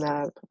just blowing that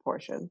out of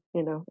proportion,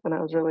 you know? And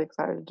I was really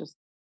excited to just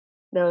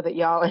know that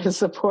y'all are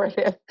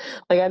supportive.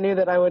 Like, I knew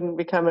that I wouldn't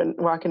be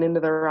walking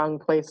into the wrong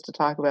place to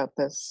talk about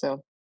this.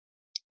 So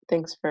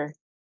thanks for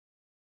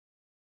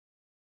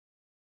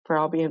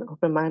all being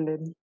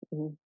open-minded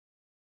and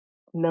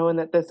knowing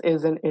that this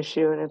is an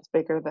issue and it's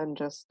bigger than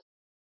just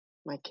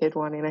my kid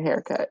wanting a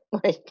haircut.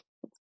 Like,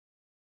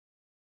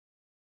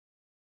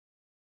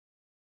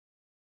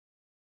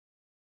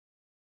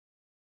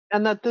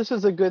 And that this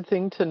is a good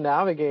thing to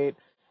navigate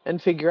and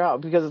figure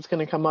out because it's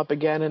going to come up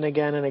again and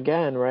again and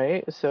again,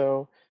 right?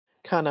 So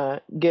kind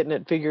of getting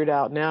it figured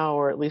out now,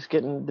 or at least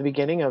getting the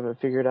beginning of it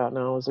figured out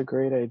now, is a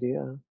great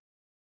idea.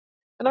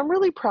 And I'm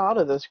really proud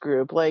of this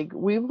group. Like,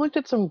 we've looked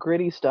at some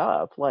gritty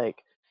stuff. Like,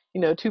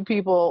 you know, two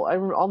people,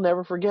 I'll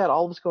never forget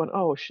all of us going,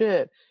 oh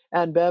shit.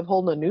 And Bev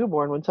holding a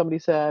newborn when somebody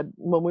said,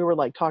 when we were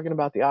like talking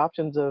about the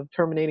options of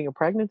terminating a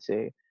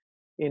pregnancy,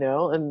 you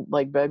know, and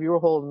like, Bev, you were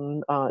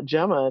holding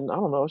Gemma, and I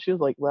don't know, she was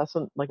like less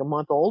than like a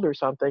month old or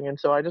something. And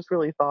so I just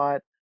really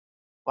thought,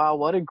 wow,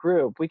 what a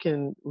group. We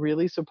can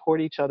really support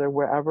each other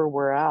wherever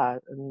we're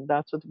at. And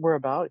that's what we're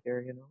about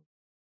here, you know.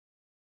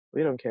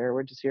 We don't care.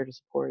 We're just here to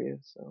support you.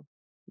 So,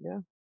 yeah.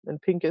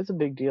 And pink is a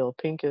big deal.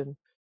 Pink and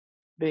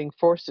being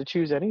forced to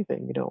choose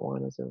anything you don't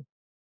want is a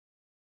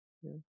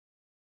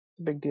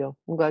big deal.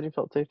 I'm glad you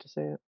felt safe to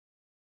say it.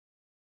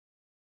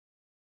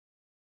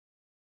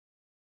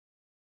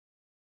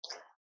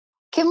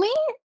 Can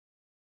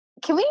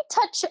we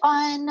touch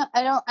on,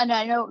 I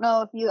don't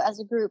know if you as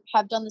a group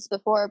have done this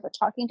before, but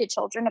talking to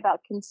children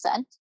about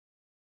consent,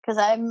 because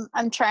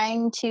I'm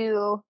trying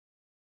to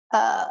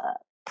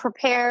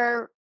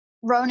prepare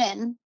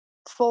Ronan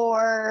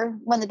for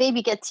when the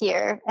baby gets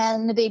here,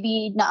 and the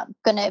baby not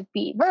gonna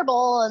be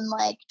verbal and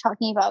like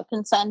talking about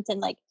consent and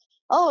like,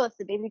 oh, if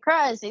the baby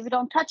cries, maybe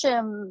don't touch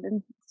him,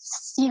 and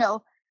you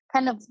know,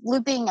 kind of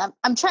looping.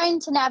 I'm trying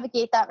to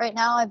navigate that right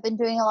now. I've been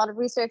doing a lot of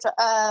research.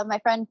 My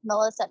friend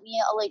Camilla sent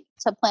me a link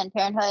to Planned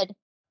Parenthood,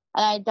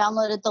 and I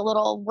downloaded the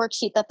little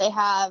worksheet that they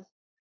have.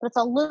 But it's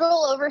a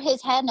little over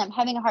his head, and I'm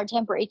having a hard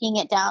time breaking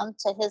it down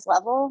to his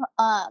level.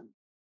 And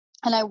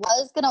I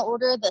was going to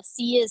order the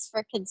C is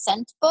for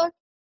consent book,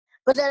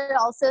 but it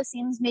also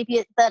seems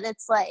maybe that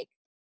it's like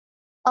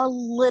a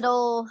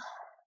little,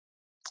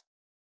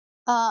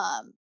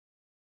 like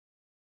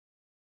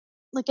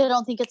I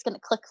don't think it's going to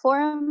click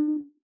for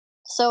him.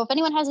 So if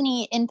anyone has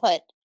any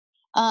input,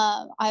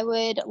 I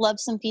would love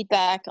some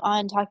feedback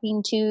on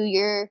talking to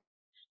your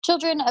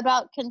children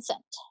about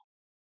consent.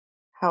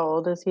 how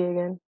old is he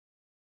again?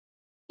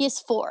 He's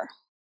 4.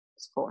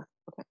 He's 4.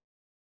 Okay.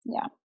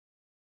 Yeah.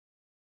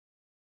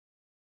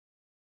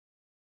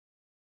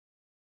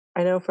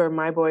 I know for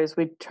my boys,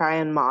 we try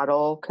and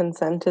model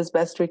consent as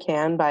best we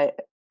can by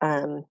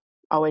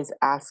always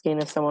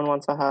asking if someone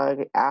wants a hug,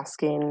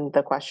 asking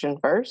the question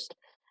first,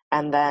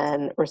 and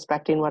then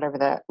respecting whatever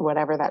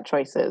that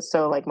choice is.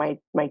 So like my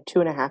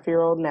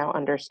 2.5-year-old now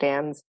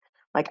understands,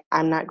 like,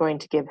 I'm not going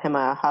to give him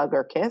a hug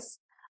or kiss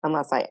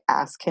unless I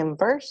ask him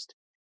first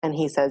and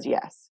he says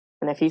yes.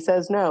 And if he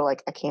says no,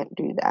 like, I can't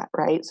do that,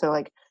 right? So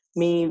like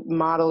me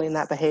modeling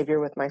that behavior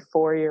with my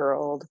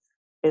 4-year-old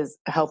is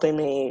helping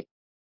me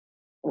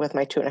with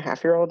my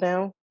 2.5-year-old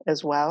now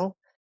as well.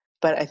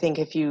 But I think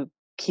if you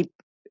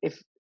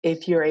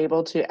if you're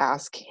able to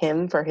ask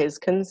him for his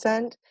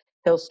consent,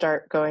 he'll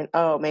start going,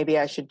 oh, maybe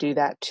I should do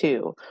that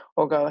too.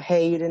 Or go,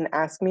 hey, you didn't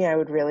ask me. I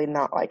would really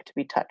not like to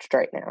be touched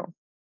right now.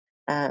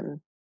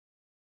 And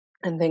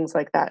things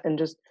like that. And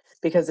just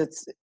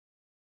because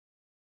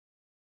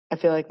I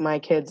feel like my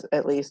kids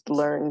at least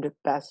learned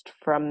best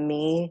from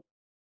me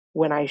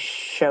when I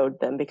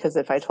showed them, because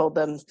if I told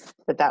them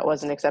that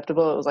wasn't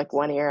acceptable, it was like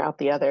one ear out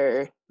the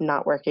other,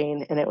 not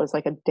working. And it was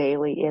like a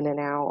daily in and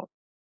out,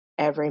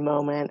 every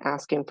moment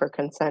asking for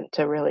consent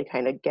to really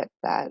kind of get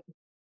that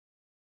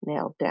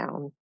nailed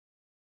down.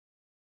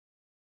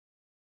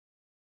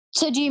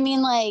 So do you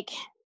mean like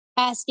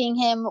asking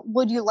him,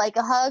 would you like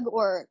a hug,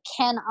 or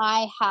can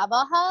I have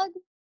a hug?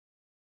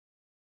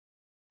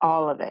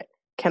 All of it.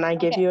 Can I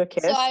give you a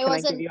kiss? So I can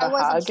I give you a hug?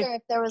 wasn't sure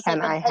if there was can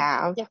like I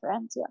have a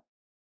difference. Yeah.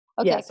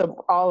 Yeah, Okay, so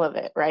cool. all of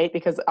it, right?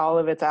 Because all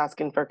of it's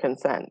asking for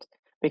consent.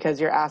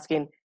 Because you're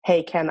asking,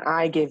 hey, can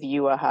I give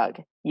you a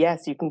hug?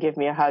 Yes, you can give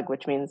me a hug,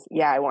 which means,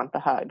 yeah, I want the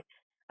hug.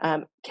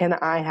 Can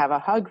I have a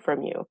hug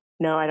from you?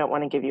 No, I don't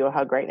want to give you a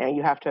hug right now.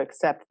 You have to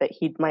accept that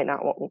he might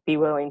not be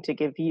willing to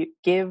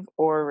give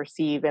or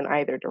receive in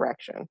either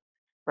direction,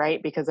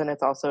 right? Because then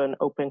it's also an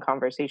open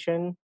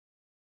conversation.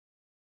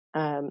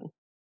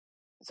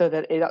 So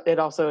that it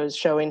also is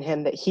showing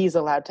him that he's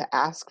allowed to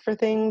ask for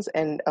things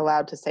and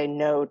allowed to say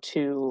no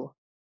to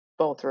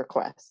both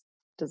requests.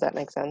 Does that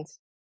make sense?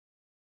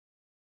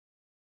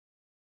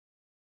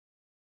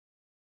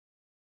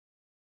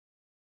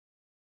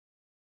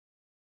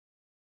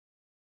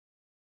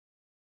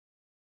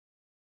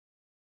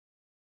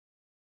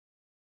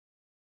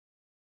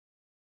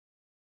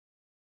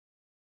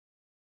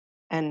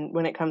 And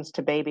when it comes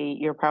to baby,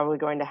 you're probably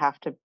going to have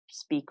to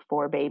speak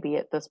for baby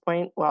at this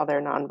point while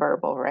they're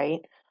nonverbal,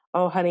 right?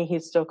 Oh, honey,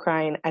 he's still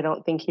crying. I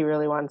don't think he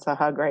really wants a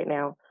hug right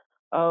now.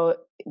 Oh,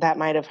 that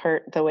might have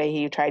hurt the way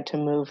you tried to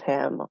move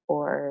him.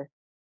 Or,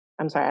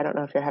 I'm sorry, I don't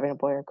know if you're having a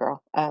boy or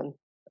girl. I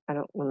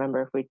don't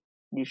remember if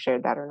you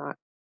shared that or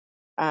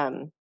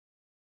not.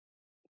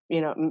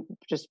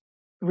 Just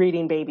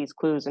reading baby's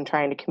clues and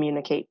trying to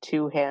communicate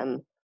to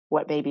him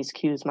what baby's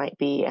cues might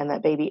be, and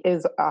that baby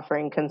is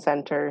offering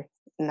consent or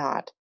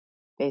not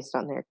based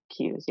on their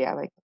cues. Yeah,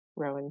 like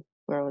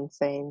Rowan's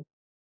saying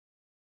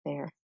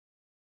there.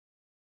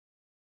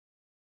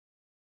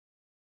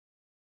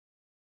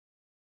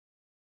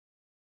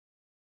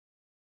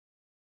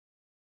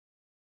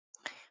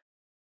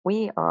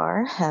 We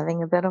are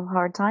having a bit of a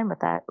hard time with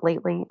that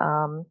lately.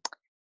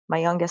 My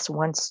youngest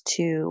wants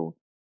to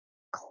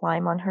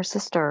climb on her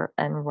sister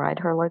and ride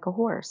her like a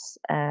horse,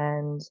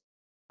 and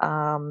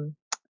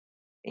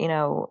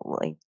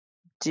like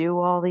do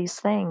all these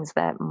things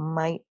that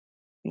might,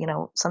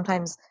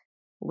 sometimes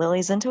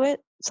Lily's into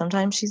it,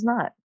 sometimes she's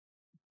not.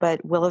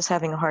 But Willow's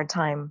having a hard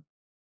time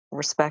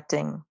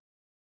respecting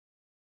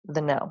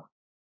the no.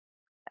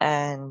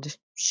 And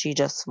she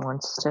just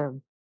wants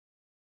to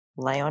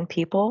lay on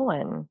people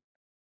and,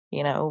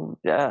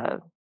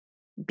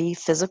 be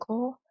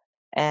physical.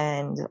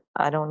 And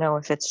I don't know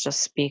if it's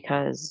just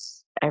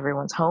because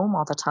everyone's home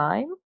all the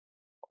time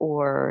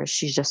or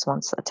she just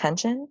wants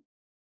attention.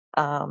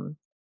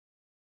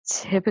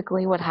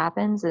 Typically what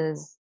happens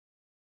is,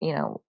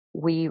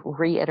 we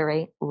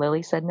reiterate,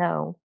 Lily said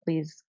no,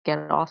 please get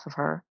it off of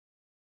her.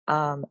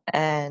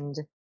 And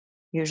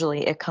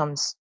usually it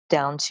comes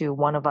down to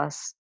one of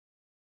us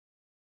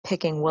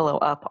picking Willow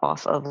up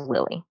off of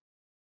Lily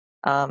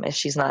if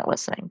she's not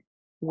listening,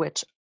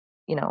 which,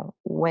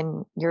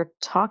 when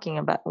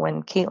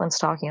Caitlin's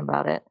talking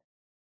about it,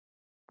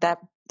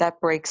 that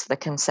breaks the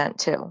consent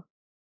too.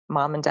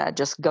 Mom and dad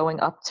just going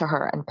up to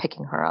her and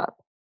picking her up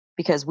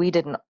because we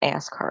didn't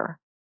ask her,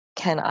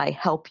 can I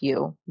help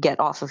you get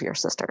off of your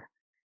sister?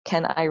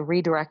 Can I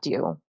redirect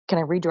you? Can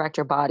I redirect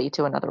your body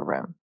to another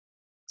room?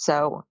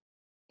 So,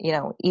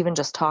 even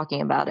just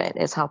talking about it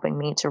is helping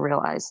me to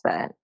realize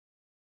that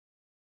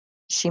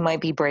she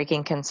might be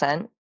breaking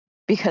consent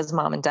because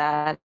mom and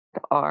dad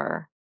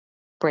are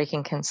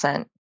breaking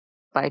consent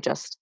by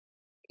just,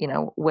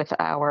 with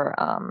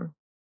our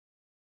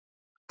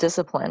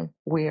discipline,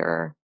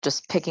 we're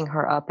just picking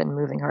her up and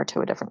moving her to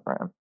a different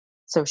room.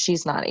 So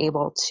she's not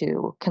able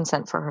to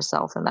consent for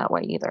herself in that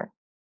way either.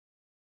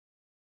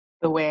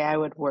 The way I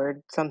would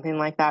word something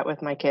like that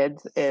with my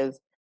kids is,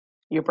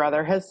 your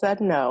brother has said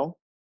no.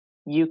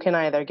 You can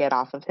either get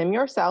off of him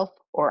yourself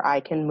or I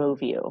can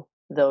move you.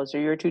 Those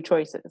are your two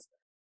choices.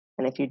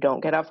 And if you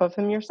don't get off of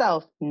him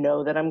yourself,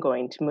 know that I'm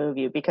going to move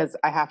you, because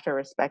I have to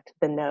respect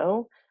the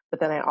no, but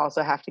then I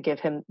also have to give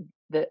him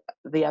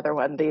the other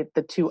one,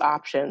 the two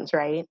options,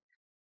 right?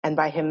 And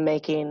by him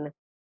making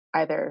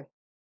either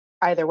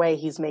way,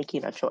 he's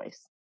making a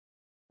choice,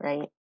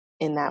 right?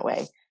 In that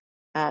way.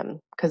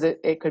 Because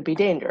it could be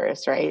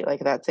dangerous, right?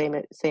 Like that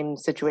same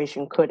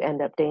situation could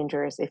end up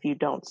dangerous if you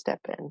don't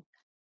step in.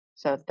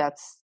 So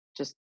that's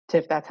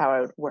how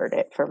I would word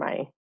it for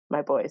my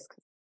boys,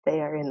 because they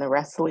are in the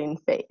wrestling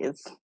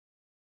phase.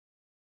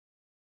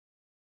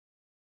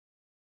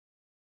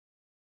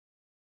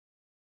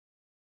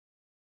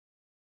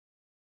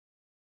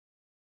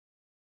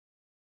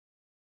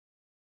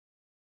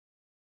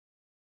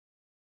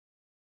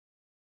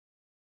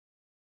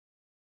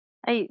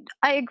 I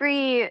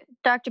agree,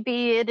 Dr.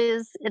 B. It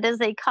is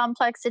a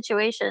complex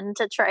situation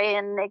to try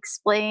and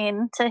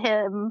explain to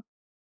him.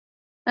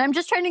 And I'm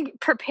just trying to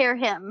prepare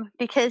him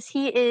because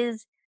he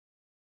is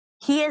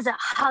a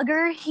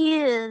hugger. He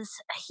is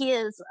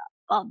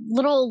a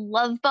little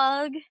love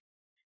bug,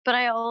 but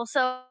I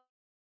also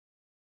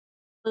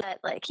that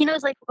like he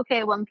knows like,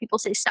 okay, when people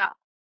say stop,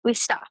 we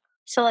stop.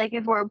 So like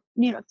if we're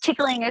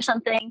tickling or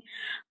something,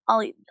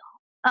 I'll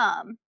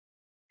um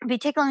be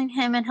tickling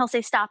him and he'll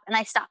say stop and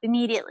I stop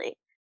immediately.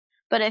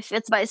 But if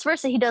it's vice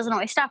versa, he doesn't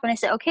always stop. And I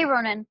say, okay,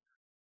 Ronan,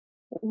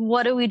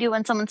 what do we do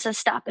when someone says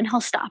stop? And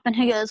he'll stop. And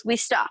he goes, we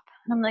stop.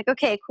 And I'm like,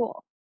 okay,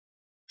 cool.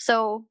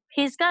 So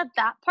he's got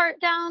that part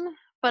down,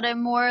 but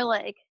I'm more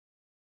like,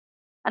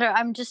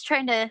 I'm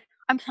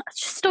I'm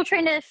just still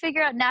trying to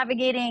figure out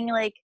navigating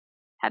like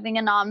having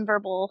a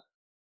nonverbal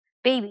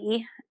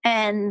baby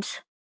and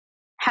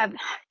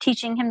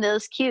teaching him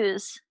those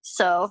cues.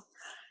 So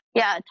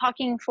yeah,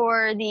 talking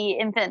for the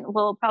infant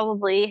will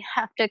probably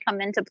have to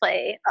come into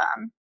play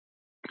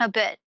a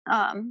bit.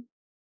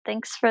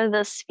 Thanks for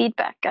this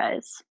feedback,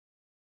 guys.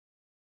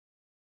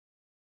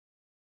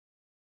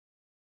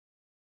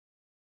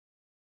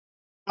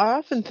 I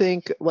often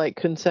think like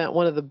consent,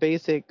 one of the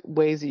basic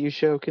ways that you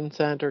show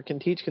consent or can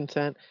teach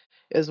consent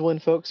is when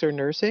folks are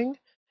nursing.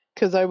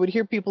 Because I would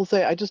hear people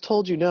say, I just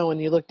told you no,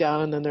 and you look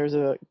down and then there's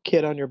a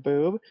kid on your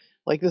boob.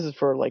 Like this is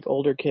for like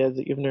older kids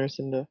that you've nursed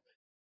in the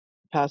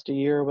past a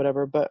year or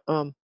whatever. But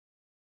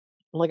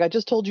like I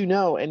just told you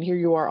no, and here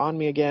you are on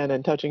me again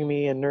and touching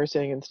me and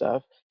nursing and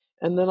stuff.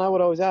 And then I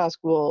would always ask,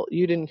 well,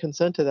 you didn't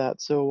consent to that,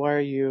 so why are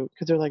you?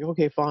 Because they're like,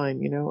 okay, fine,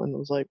 and it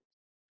was like,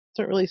 it's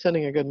not really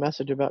sending a good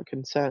message about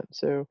consent.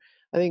 So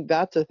I think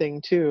that's a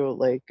thing too.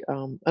 Like,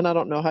 and I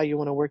don't know how you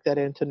want to work that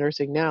into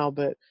nursing now,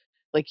 but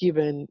like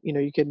even,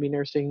 you could be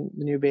nursing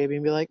the new baby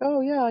and be like, oh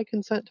yeah, I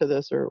consent to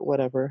this or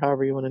whatever,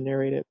 however you want to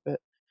narrate it.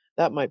 But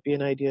that might be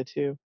an idea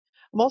too.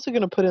 I'm also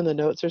going to put in the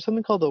notes, there's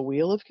something called the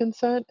wheel of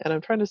consent, and I'm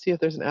trying to see if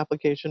there's an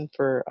application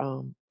for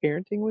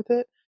parenting with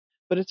it.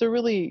 But it's a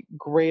really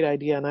great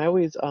idea, and I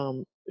always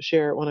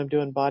share it when I'm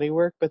doing body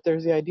work. But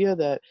there's the idea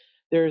that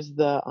there's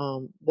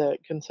the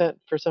consent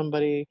for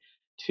somebody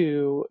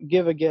to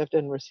give a gift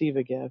and receive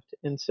a gift,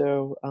 and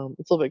so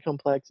it's a little bit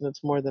complex, and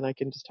it's more than I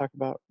can just talk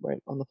about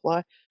right on the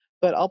fly.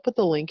 But I'll put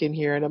the link in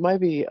here, and it might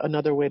be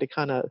another way to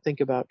kind of think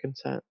about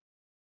consent.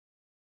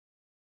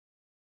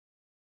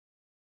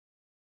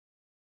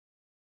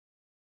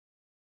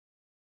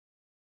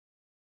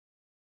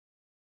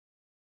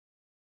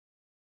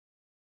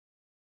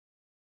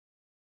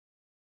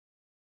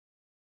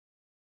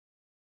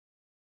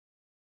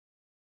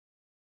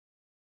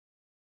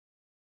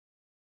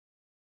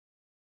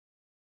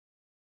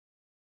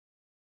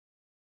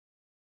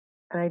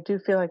 And I do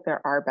feel like there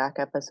are back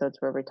episodes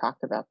where we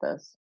talked about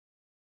this.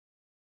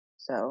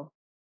 So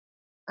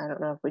I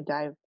don't know if we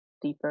dive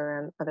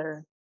deeper in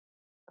other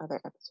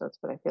episodes,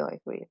 but I feel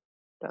like we've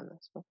done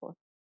this before.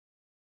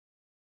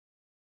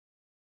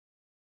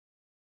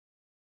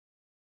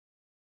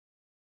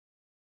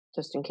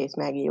 Just in case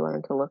Maggie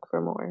wanted to look for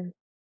more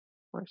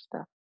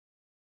stuff.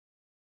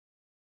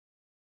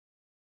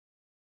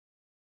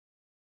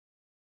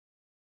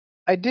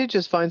 I did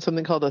just find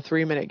something called a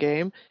 3-minute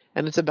game,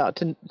 and it's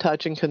about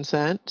touch and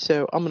consent.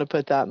 So I'm going to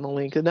put that in the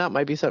link, and that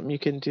might be something you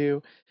can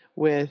do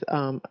with.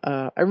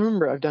 I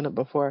remember I've done it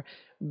before,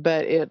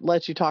 but it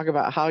lets you talk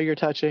about how you're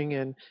touching,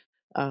 and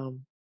I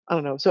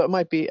don't know. So it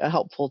might be a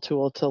helpful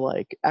tool to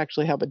like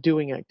actually have a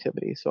doing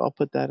activity. So I'll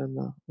put that in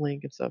the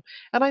link and stuff.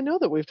 And I know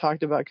that we've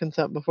talked about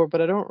consent before,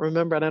 but I don't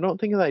remember, and I don't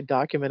think that I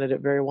documented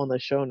it very well in the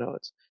show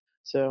notes.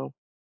 So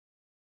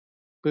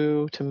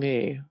boo to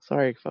me.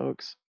 Sorry,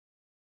 folks.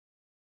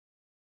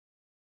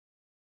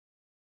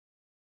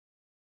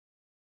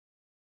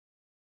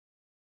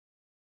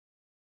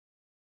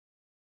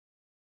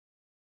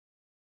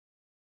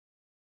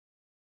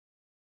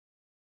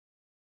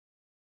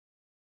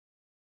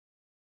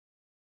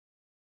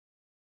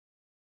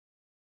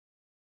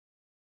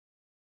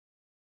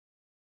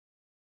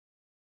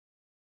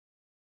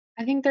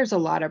 I think there's a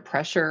lot of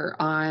pressure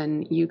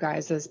on you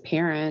guys as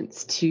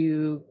parents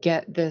to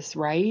get this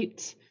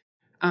right.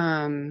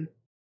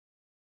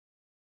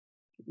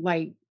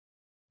 Like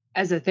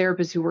as a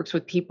therapist who works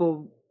with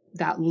people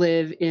that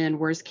live in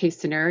worst case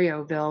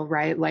scenarioville,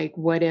 right? Like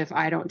what if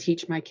I don't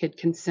teach my kid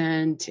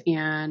consent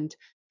and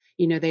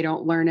they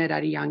don't learn it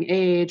at a young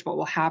age, what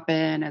will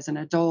happen as an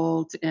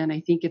adult? And I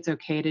think it's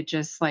okay to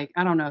just like,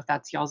 I don't know if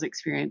that's y'all's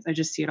experience. I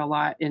just see it a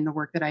lot in the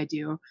work that I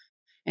do.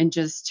 And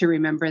just to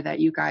remember that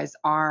you guys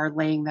are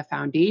laying the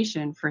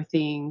foundation for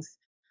things,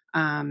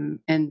 and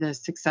the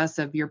success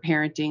of your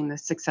parenting, the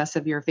success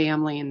of your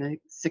family, and the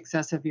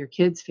success of your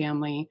kids'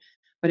 family.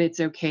 But it's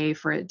okay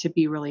for it to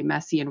be really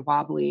messy and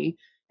wobbly.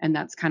 And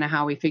that's kind of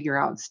how we figure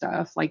out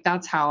stuff. Like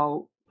that's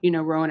how,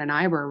 Rowan and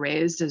I were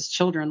raised as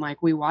children.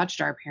 Like we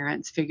watched our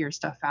parents figure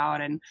stuff out.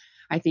 And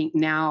I think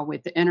now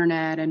with the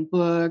internet and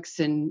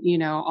books and,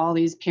 all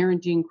these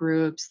parenting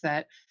groups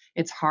that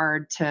it's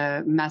hard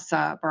to mess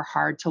up or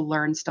hard to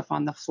learn stuff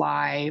on the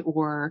fly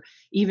or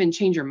even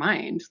change your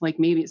mind. Like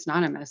maybe it's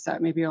not a mess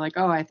up. Maybe you're like,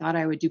 oh, I thought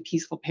I would do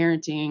peaceful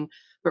parenting,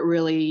 but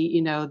really,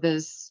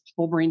 this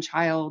whole brain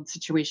child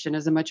situation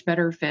is a much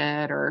better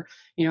fit. Or,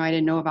 I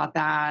didn't know about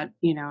that,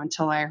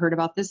 until I heard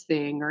about this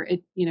thing. Or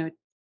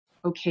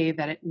okay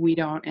that we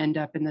don't end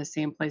up in the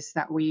same place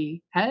that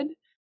we had.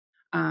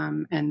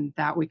 And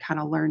that we kind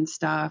of learn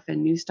stuff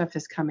and new stuff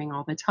is coming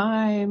all the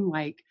time.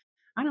 Like,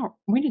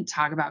 we didn't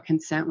talk about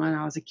consent when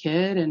I was a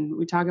kid, and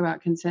we talk about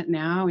consent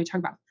now. We talk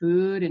about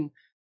food. And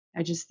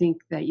I just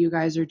think that you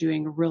guys are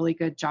doing a really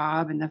good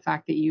job. And the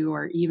fact that you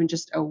are even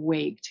just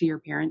awake to your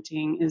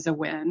parenting is a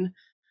win.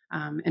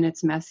 And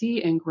it's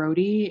messy and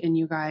grody, and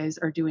you guys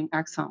are doing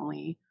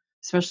excellently,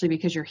 especially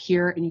because you're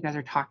here and you guys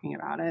are talking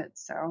about it.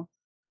 So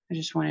I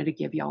just wanted to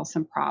give y'all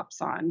some props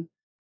on,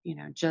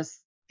 just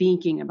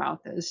thinking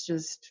about this,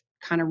 just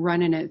kind of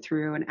running it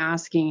through and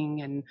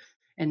asking,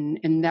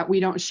 and that we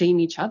don't shame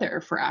each other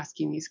for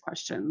asking these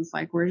questions.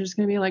 Like, we're just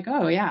going to be like,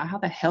 oh yeah, how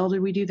the hell did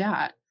we do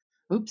that?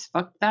 Oops,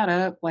 fucked that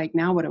up. Like,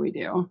 now what do we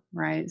do?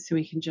 Right? So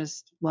we can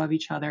just love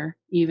each other,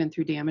 even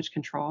through damage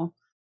control.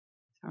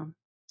 So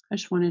I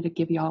just wanted to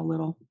give you all a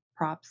little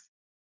props.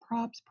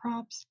 I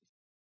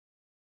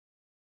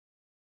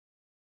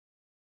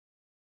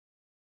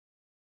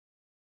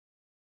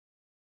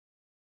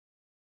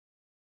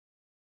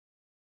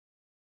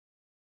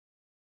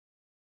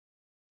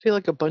feel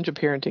like a bunch of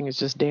parenting is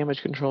just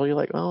damage control. You're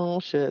like, oh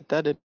shit,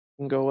 that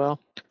didn't go well.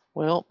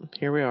 Well,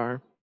 here we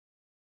are.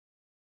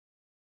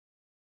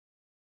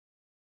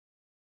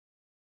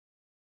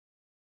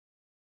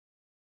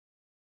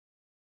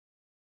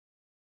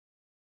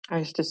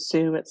 I just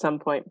assume at some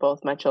point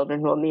both my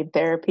children will need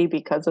therapy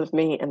because of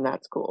me, and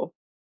that's cool.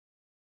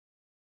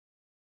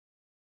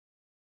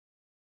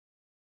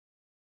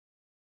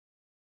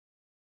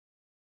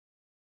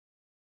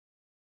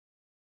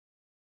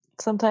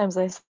 Sometimes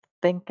I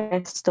think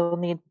I still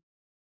need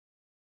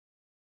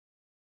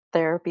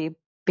therapy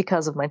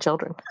because of my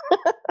children.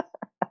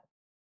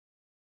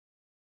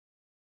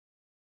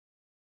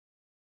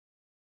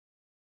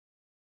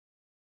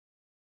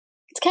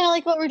 It's kind of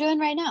like what we're doing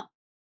right now.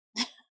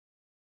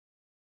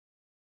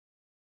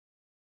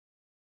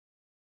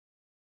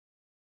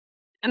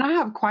 And I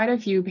have quite a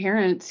few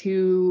parents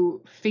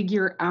who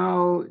figure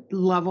out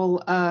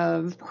level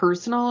of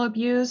personal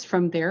abuse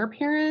from their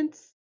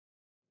parents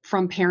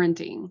from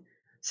parenting.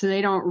 So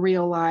they don't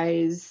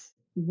realize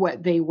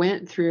what they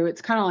went through.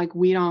 It's kind of like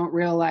we don't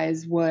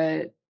realize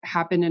what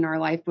happened in our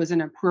life was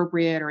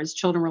inappropriate, or as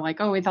children, we're like,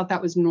 oh, we thought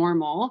that was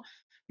normal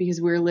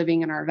because we're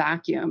living in our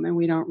vacuum and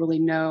we don't really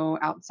know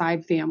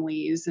outside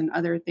families and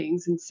other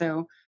things. And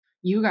so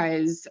you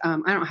guys, I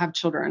don't have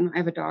children, I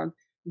have a dog.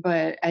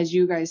 But as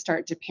you guys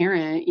start to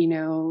parent, you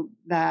know,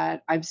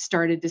 that I've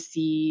started to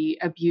see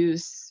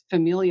abuse,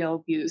 familial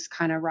abuse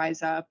kind of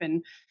rise up,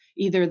 and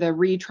either the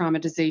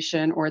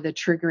re-traumatization or the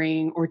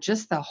triggering or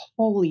just the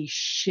holy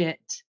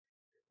shit,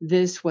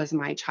 this was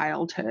my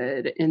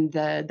childhood, and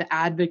the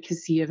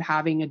advocacy of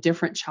having a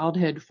different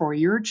childhood for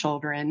your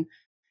children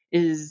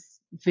is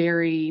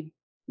very,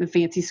 the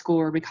fancy school,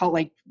 or we call it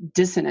like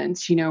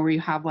dissonance, you know, where you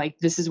have like,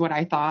 this is what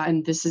I thought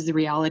and this is the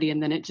reality,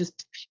 and then it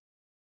just,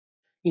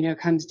 you know,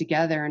 comes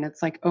together, and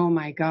it's like, oh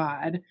my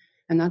God.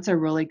 And that's a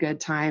really good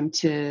time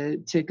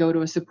to go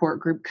to a support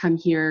group, come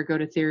here, go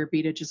to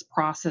therapy, to just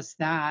process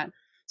that,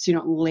 so you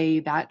don't lay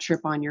that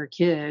trip on your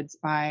kids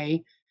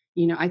by,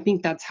 you know, I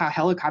think that's how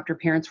helicopter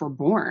parents were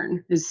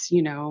born, is,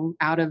 you know,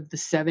 out of the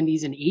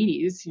 70s and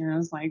 80s, you know,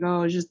 it's like,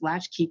 oh, it's just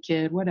latchkey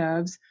kid,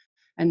 whatevs.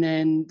 And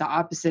then the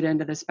opposite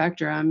end of the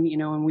spectrum, you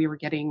know, when we were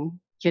getting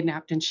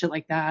kidnapped and shit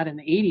like that in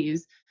the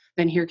 80s,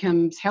 then here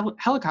comes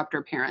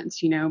helicopter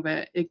parents, you know,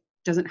 but it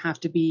doesn't have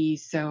to be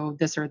so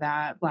this or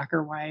that, black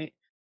or white.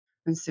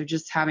 And so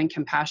just having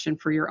compassion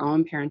for your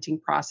own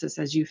parenting process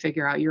as you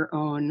figure out your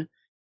own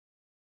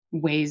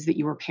ways that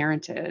you were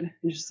parented.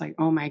 And just like,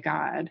 oh my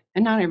God.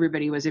 And not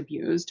everybody was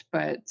abused,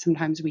 but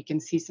sometimes we can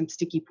see some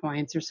sticky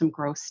points or some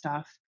gross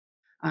stuff.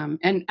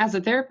 And as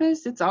a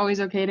therapist, it's always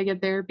okay to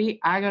get therapy.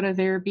 I go to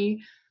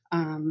therapy.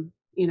 You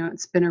know,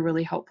 it's been a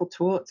really helpful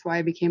tool. It's why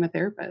I became a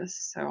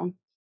therapist. So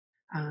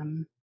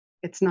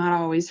it's not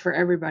always for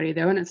everybody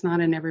though, and it's not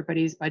in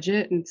everybody's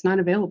budget, and it's not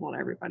available to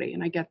everybody,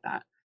 and I get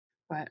that.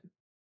 But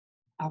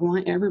I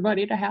want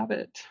everybody to have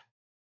it,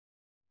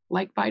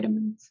 like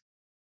vitamins.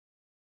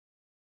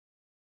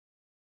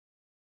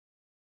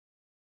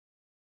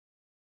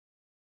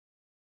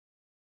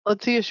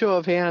 Let's see a show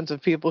of hands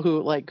of people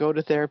who like go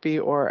to therapy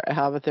or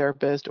have a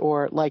therapist,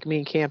 or like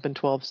me, camp in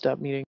 12-step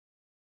meetings.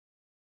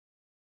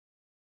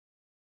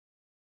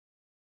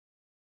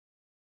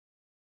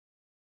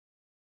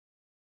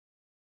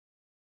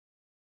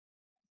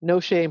 No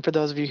shame for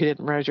those of you who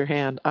didn't raise your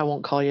hand. I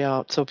won't call you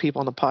out, so people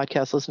on the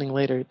podcast listening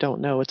later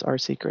don't know it's our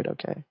secret,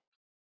 okay?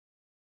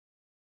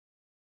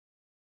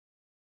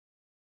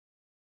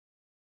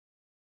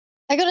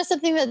 I go to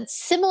something that's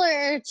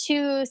similar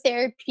to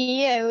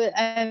therapy.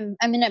 I'm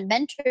in a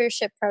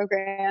mentorship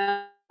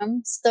program,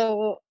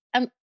 so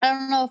I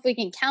don't know if we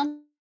can count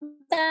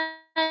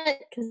that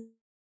because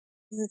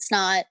it's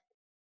not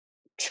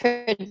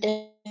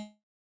traditional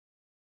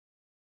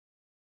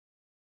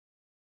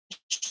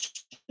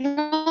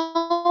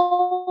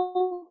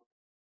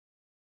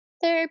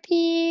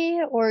therapy,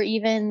 or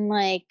even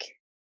like,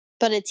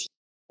 but it's,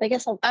 I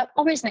guess I'll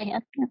raise my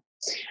hand.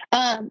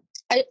 Yeah.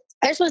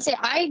 I just want to say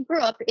I grew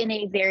up in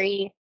a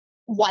very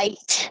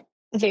white,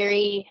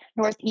 very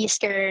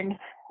northeastern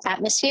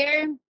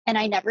atmosphere, and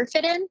I never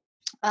fit in.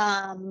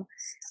 I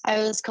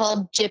was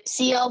called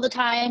gypsy all the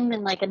time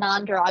in like a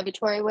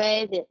non-derogatory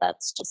way.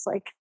 That's just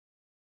like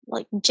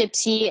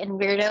gypsy and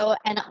weirdo,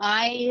 and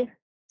I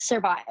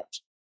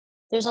survived.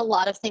 There's a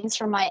lot of things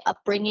from my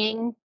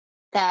upbringing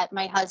that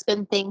my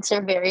husband thinks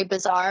are very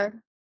bizarre,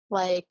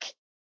 like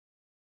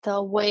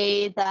the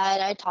way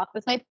that I talk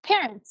with my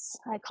parents.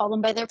 I call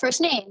them by their first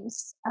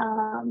names.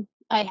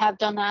 I have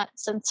done that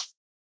since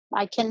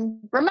I can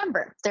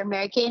remember. They're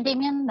Mary Kay and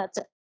Damien. That's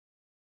it.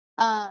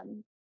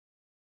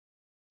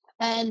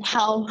 And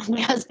how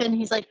my husband,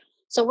 he's like,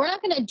 so we're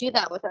not going to do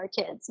that with our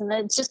kids. And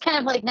it's just kind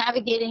of like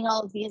navigating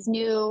all of these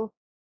newer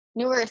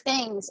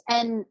things.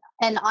 And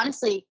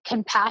honestly,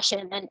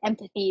 compassion and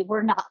empathy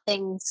were not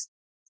things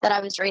that I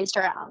was raised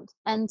around.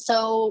 And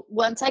so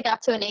once I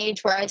got to an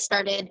age where I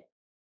started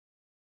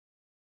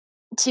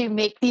to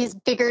make these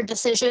bigger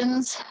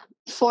decisions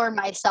for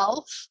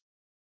myself,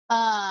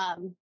 I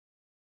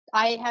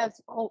have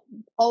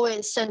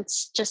always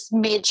since just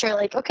made sure,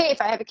 like, okay,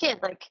 if I have a kid,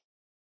 like,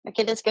 my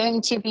kid is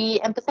going to be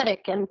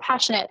empathetic and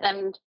passionate, and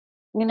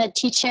I'm going to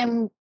teach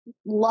him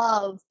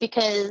love,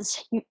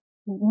 because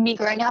me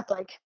growing up,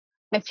 like,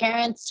 my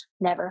parents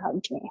never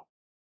hugged me.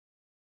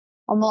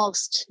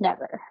 Almost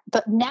never.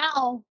 But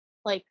now,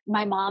 like,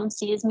 my mom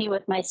sees me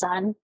with my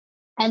son,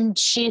 and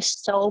she's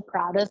so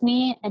proud of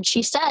me. And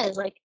she says,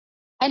 like,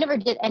 I never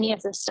did any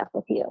of this stuff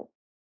with you.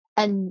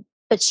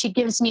 But she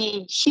gives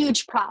me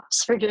huge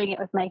props for doing it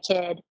with my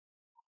kid.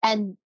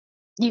 And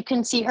you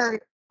can see her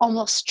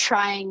almost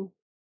trying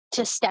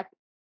to step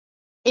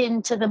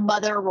into the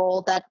mother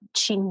role that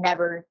she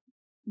never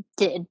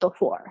did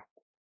before,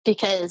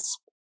 because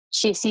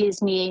she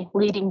sees me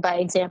leading by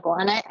example.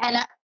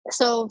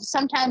 So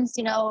sometimes,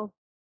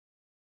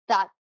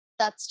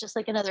 that's just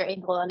like another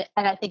angle on it.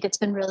 And I think it's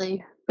been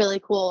really, really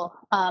cool.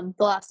 The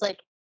last like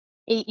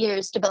 8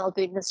 years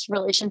developing this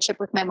relationship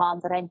with my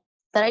mom that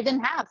I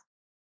didn't have.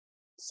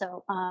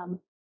 So,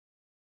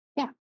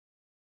 yeah.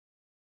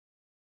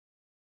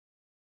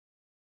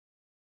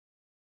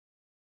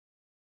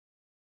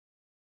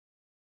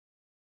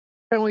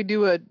 Can we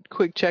do a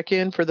quick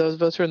check-in for those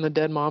of us who are in the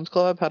Dead Moms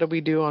Club? How did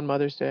we do on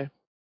Mother's Day?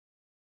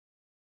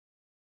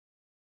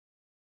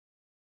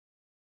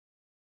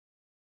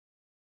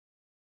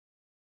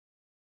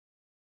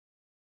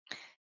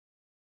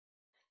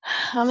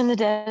 I'm in the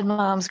Dead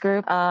Moms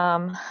group.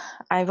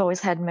 I've always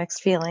had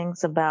mixed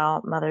feelings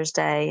about Mother's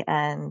Day,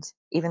 and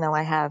even though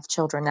I have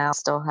children now, I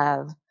still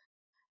have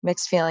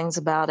mixed feelings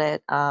about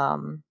it.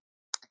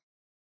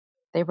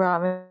 They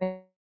brought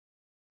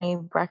me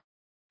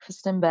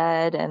breakfast in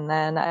bed, and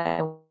then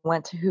I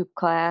went to hoop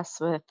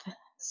class with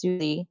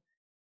Susie.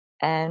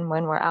 And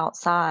when we're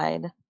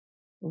outside,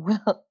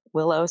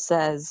 Willow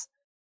says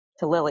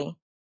to Lily,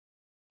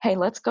 "Hey,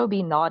 let's go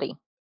be naughty,"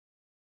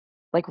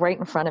 like right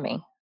in front of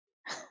me.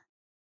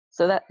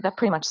 So that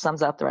pretty much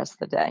sums up the rest of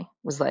the day. It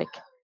was like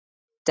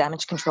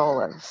damage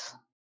control of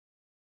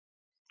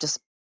just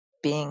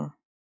being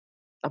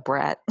a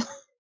brat.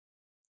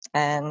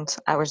 And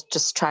I was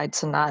just tried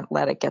to not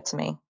let it get to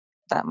me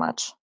that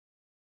much.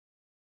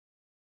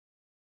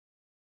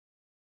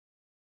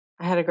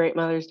 I had a great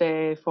Mother's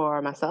Day for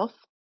myself.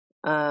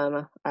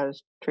 I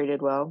was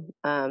treated well,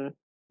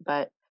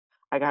 but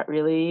I got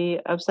really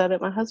upset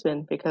at my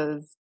husband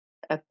because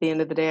at the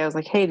end of the day, I was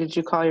like, "Hey, did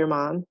you call your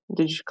mom?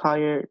 Did you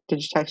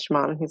text your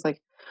mom?" And he's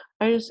like,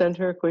 "I just sent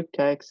her a quick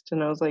text."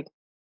 And I was like,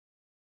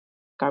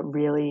 got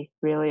really,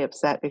 really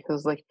upset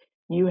because like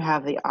you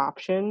have the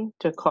option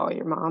to call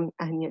your mom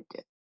and you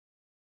did.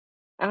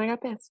 And I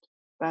got pissed.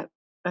 But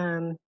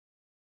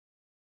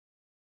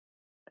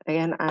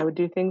again, I would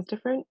do things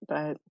different,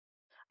 but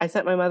I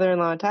sent my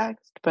mother-in-law a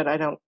text, but I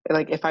don't,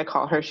 like, if I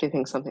call her, she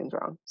thinks something's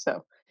wrong.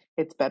 So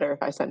it's better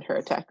if I send her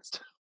a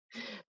text.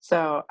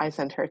 So I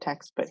sent her a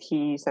text, but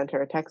he sent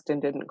her a text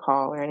and didn't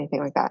call or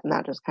anything like that. And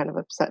that just kind of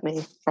upset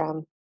me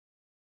from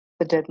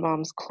the Dead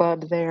Moms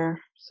Club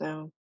there.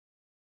 So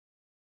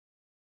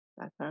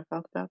that's how I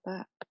felt about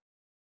that.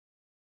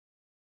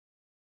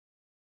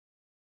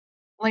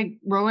 Like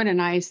Rowan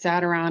and I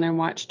sat around and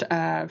watched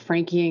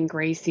Frankie and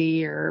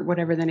Gracie, or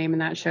whatever the name of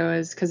that show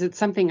is, because it's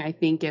something I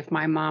think if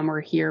my mom were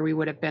here, we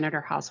would have been at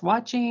her house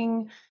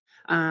watching.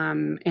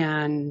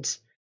 And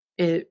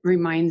it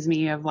reminds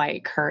me of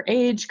like her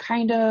age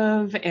kind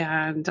of.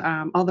 And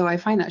although I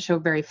find that show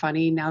very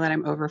funny now that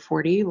I'm over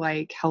 40,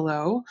 like,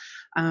 hello,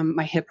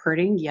 my hip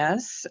hurting.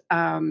 Yes.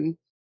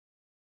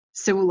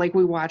 So like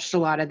we watched a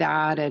lot of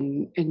that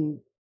and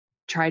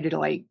tried to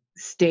like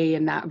stay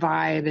in that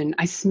vibe. And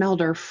I smelled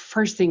her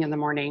first thing in the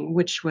morning,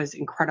 which was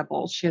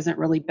incredible. She hasn't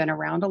really been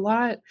around a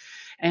lot.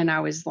 And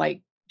I was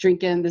like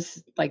drinking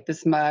this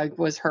mug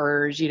was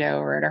hers,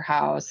 or at her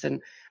house.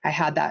 And I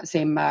had that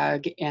same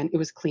mug and it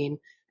was clean.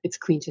 It's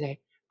clean today.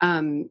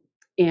 And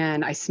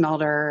I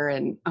smelled her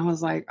and I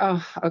was like,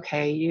 oh,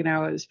 okay. It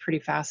was pretty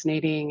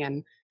fascinating.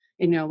 And,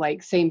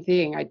 like same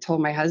thing. I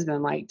told my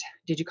husband, like,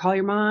 did you call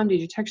your mom?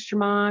 Did you text your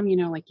mom?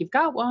 Like you've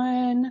got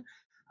one.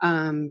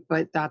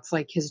 But that's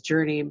like his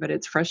journey, but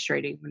it's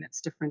frustrating when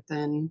it's different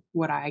than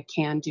what I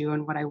can do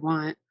and what I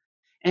want.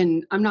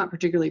 And I'm not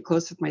particularly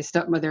close with my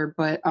stepmother,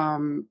 but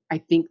I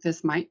think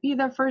this might be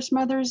the first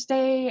Mother's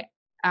Day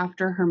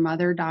after her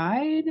mother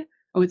died.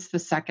 Oh, it's the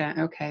second.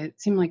 Okay. It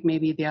seemed like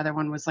maybe the other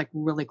one was like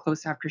really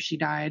close after she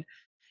died.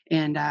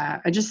 And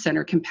I just sent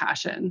her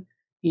compassion.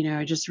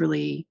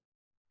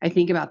 I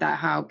think about that,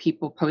 how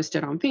people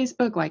posted on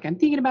Facebook, like, I'm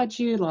thinking about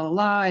you, la, la,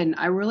 la. And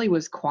I really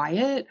was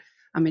quiet.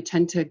 I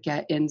tend to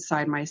get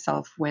inside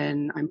myself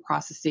when I'm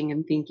processing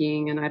and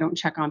thinking, and I don't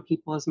check on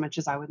people as much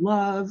as I would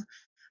love.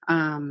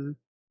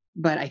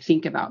 But I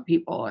think about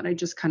people, and I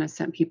just kind of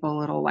sent people a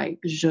little like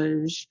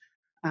zhuzh,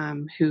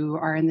 who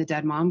are in the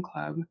Dead Mom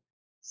Club.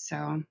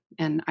 So,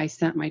 and I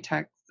sent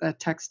a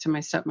text to my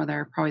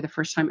stepmother probably the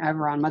first time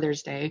ever on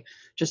Mother's Day,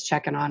 just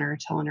checking on her,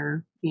 telling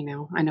her,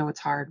 I know it's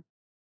hard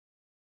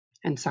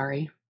and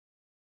sorry.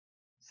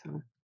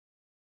 So.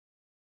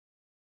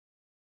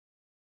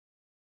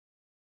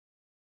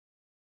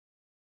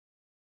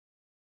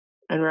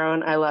 And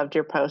Rowan, I loved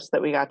your post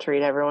that we got to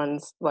read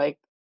everyone's like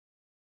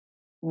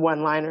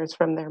one-liners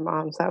from their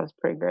moms. That was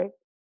pretty great.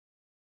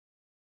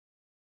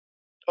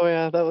 Oh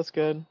yeah, that was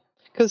good.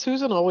 Because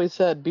Susan always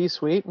said, "Be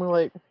sweet," and we're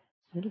like,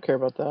 "We don't care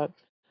about that."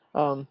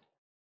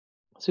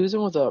 Susan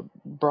was a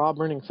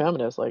bra-burning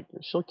feminist. Like,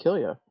 she'll kill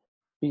you.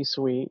 Be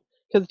sweet.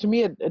 Because to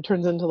me, it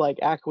turns into like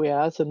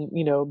acquiesce and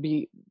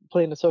be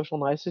playing the social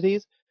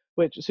niceties,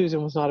 which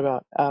Susan was not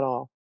about at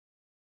all.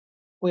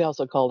 We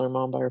also called her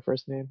mom by her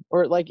first name,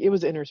 or like it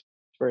was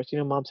interspersed.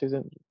 Mom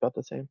Susan about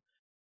the same.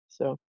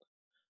 So.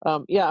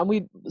 Yeah,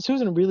 and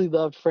Susan really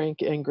loved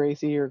Frank and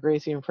Gracie, or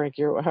Gracie and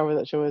Frankie, or however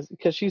that show is,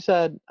 because she's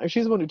the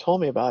one who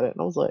told me about it,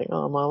 and I was like,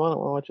 oh, Mom, I don't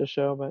want to watch this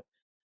show, but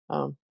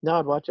now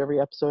I'd watch every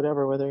episode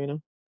ever with her,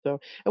 So,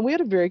 and we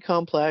had a very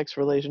complex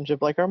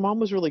relationship. Like, our mom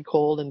was really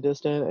cold and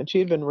distant, and she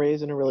had been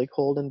raised in a really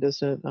cold and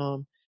distant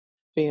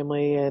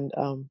family, and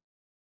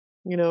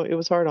it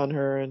was hard on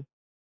her, and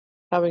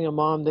having a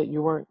mom that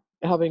you weren't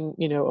having,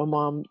 a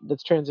mom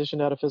that's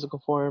transitioned out of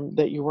physical form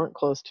that you weren't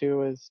close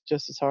to is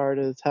just as hard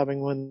as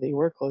having one that you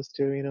were close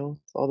to,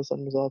 it's all this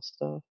unresolved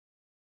stuff.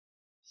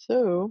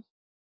 So,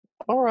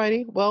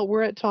 alrighty. Well,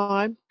 we're at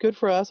time. Good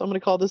for us. I'm going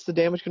to call this the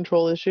damage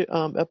control issue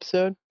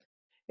episode,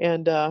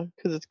 and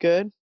because it's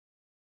good,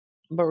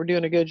 but we're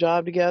doing a good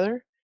job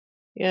together,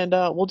 and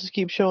we'll just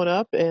keep showing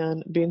up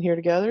and being here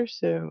together.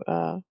 So,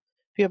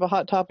 if you have a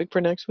hot topic for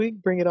next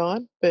week, bring it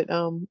on. But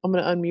I'm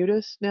going to unmute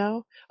us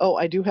now. Oh,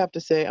 I do have to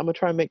say, I'm going to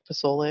try and make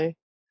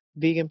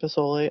vegan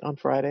pozole on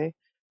Friday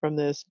from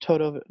this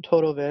Todo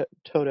Verde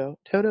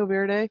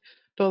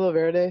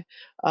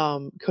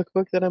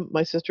cookbook that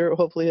my sister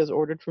hopefully has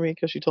ordered for me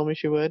because she told me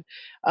she would.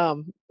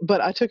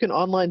 But I took an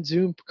online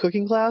Zoom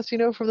cooking class,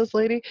 from this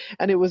lady,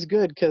 and it was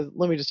good because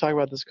let me just talk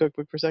about this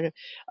cookbook for a second.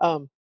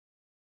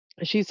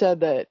 She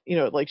said that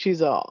like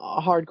she's a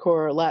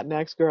hardcore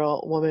Latinx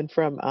woman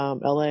from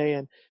LA,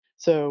 and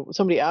so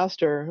somebody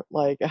asked her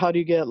like, how do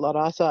you get La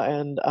Raza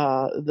and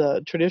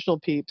the traditional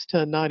peeps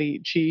to not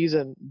eat cheese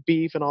and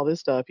beef and all this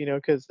stuff,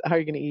 because how are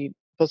you going to eat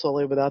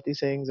pozole without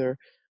these things, or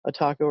a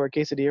taco or a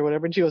quesadilla or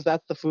whatever? And she goes,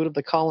 that's the food of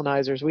the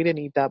colonizers. We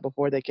didn't eat that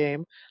before they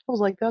came. I was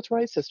like, that's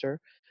right, sister.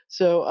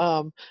 So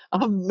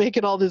I'm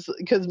making all this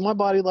because my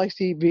body likes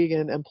to eat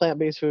vegan and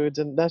plant-based foods,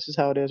 and that's just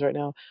how it is right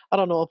now. I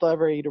don't know if I'll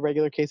ever eat a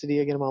regular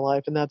quesadilla again in my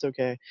life, and that's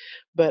okay.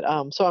 But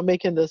so I'm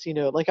making this,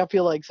 like I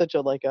feel like such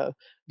a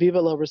Viva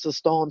La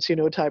Resistance,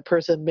 type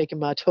person making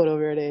my Todo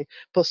Verde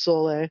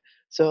pozole.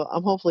 So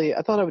I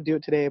thought I would do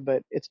it today,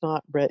 but it's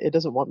not bread. It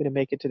doesn't want me to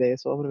make it today,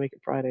 so I'm gonna make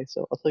it Friday.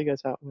 So I'll tell you guys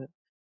how it went.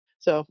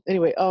 So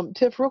anyway,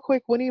 Tiff, real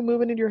quick, when are you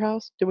moving into your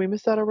house? Did we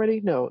miss that already?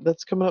 No,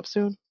 that's coming up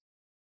soon.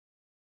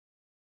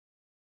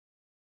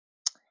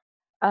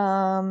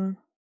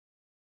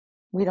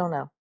 We don't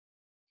know.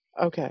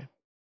 Okay.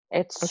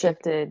 It's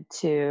shifted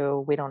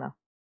to we don't know.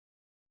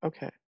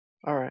 Okay.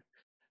 All right.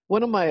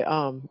 One of my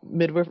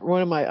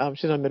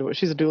she's not midwife,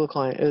 she's a doula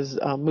client, is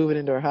moving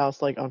into our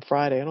house like on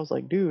Friday, and I was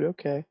like, dude,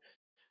 okay.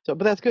 So,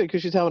 but that's good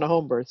because she's having a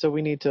home birth, so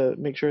we need to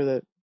make sure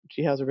that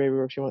she has her baby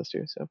where she wants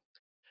to. So,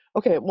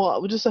 okay.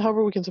 Well, just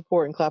however we can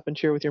support and clap and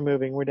cheer with your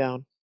moving, we're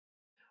down.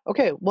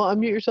 Okay. Well,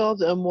 unmute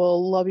yourselves, and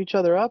we'll love each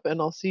other up, and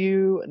I'll see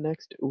you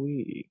next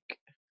week.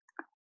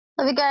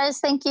 Love you guys.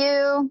 Thank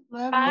you.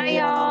 Bye,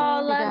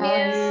 y'all. Love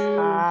you.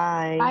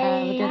 Bye.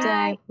 Have a good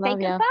day.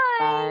 Love you.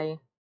 Bye.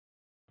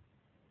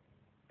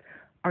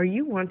 Are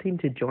you wanting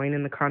to join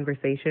in the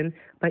conversation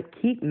but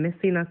keep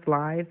missing us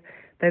live?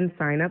 Then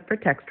sign up for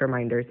text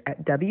reminders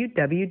at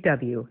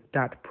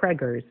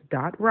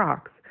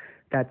www.preggers.rocks.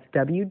 That's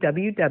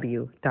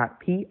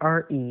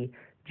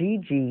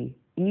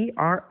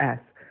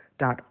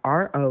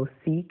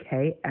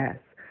www.preggers.rocks.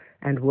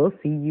 And we'll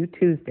see you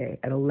Tuesday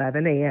at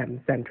 11 a.m.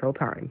 Central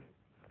Time.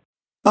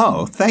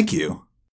 Oh, thank you.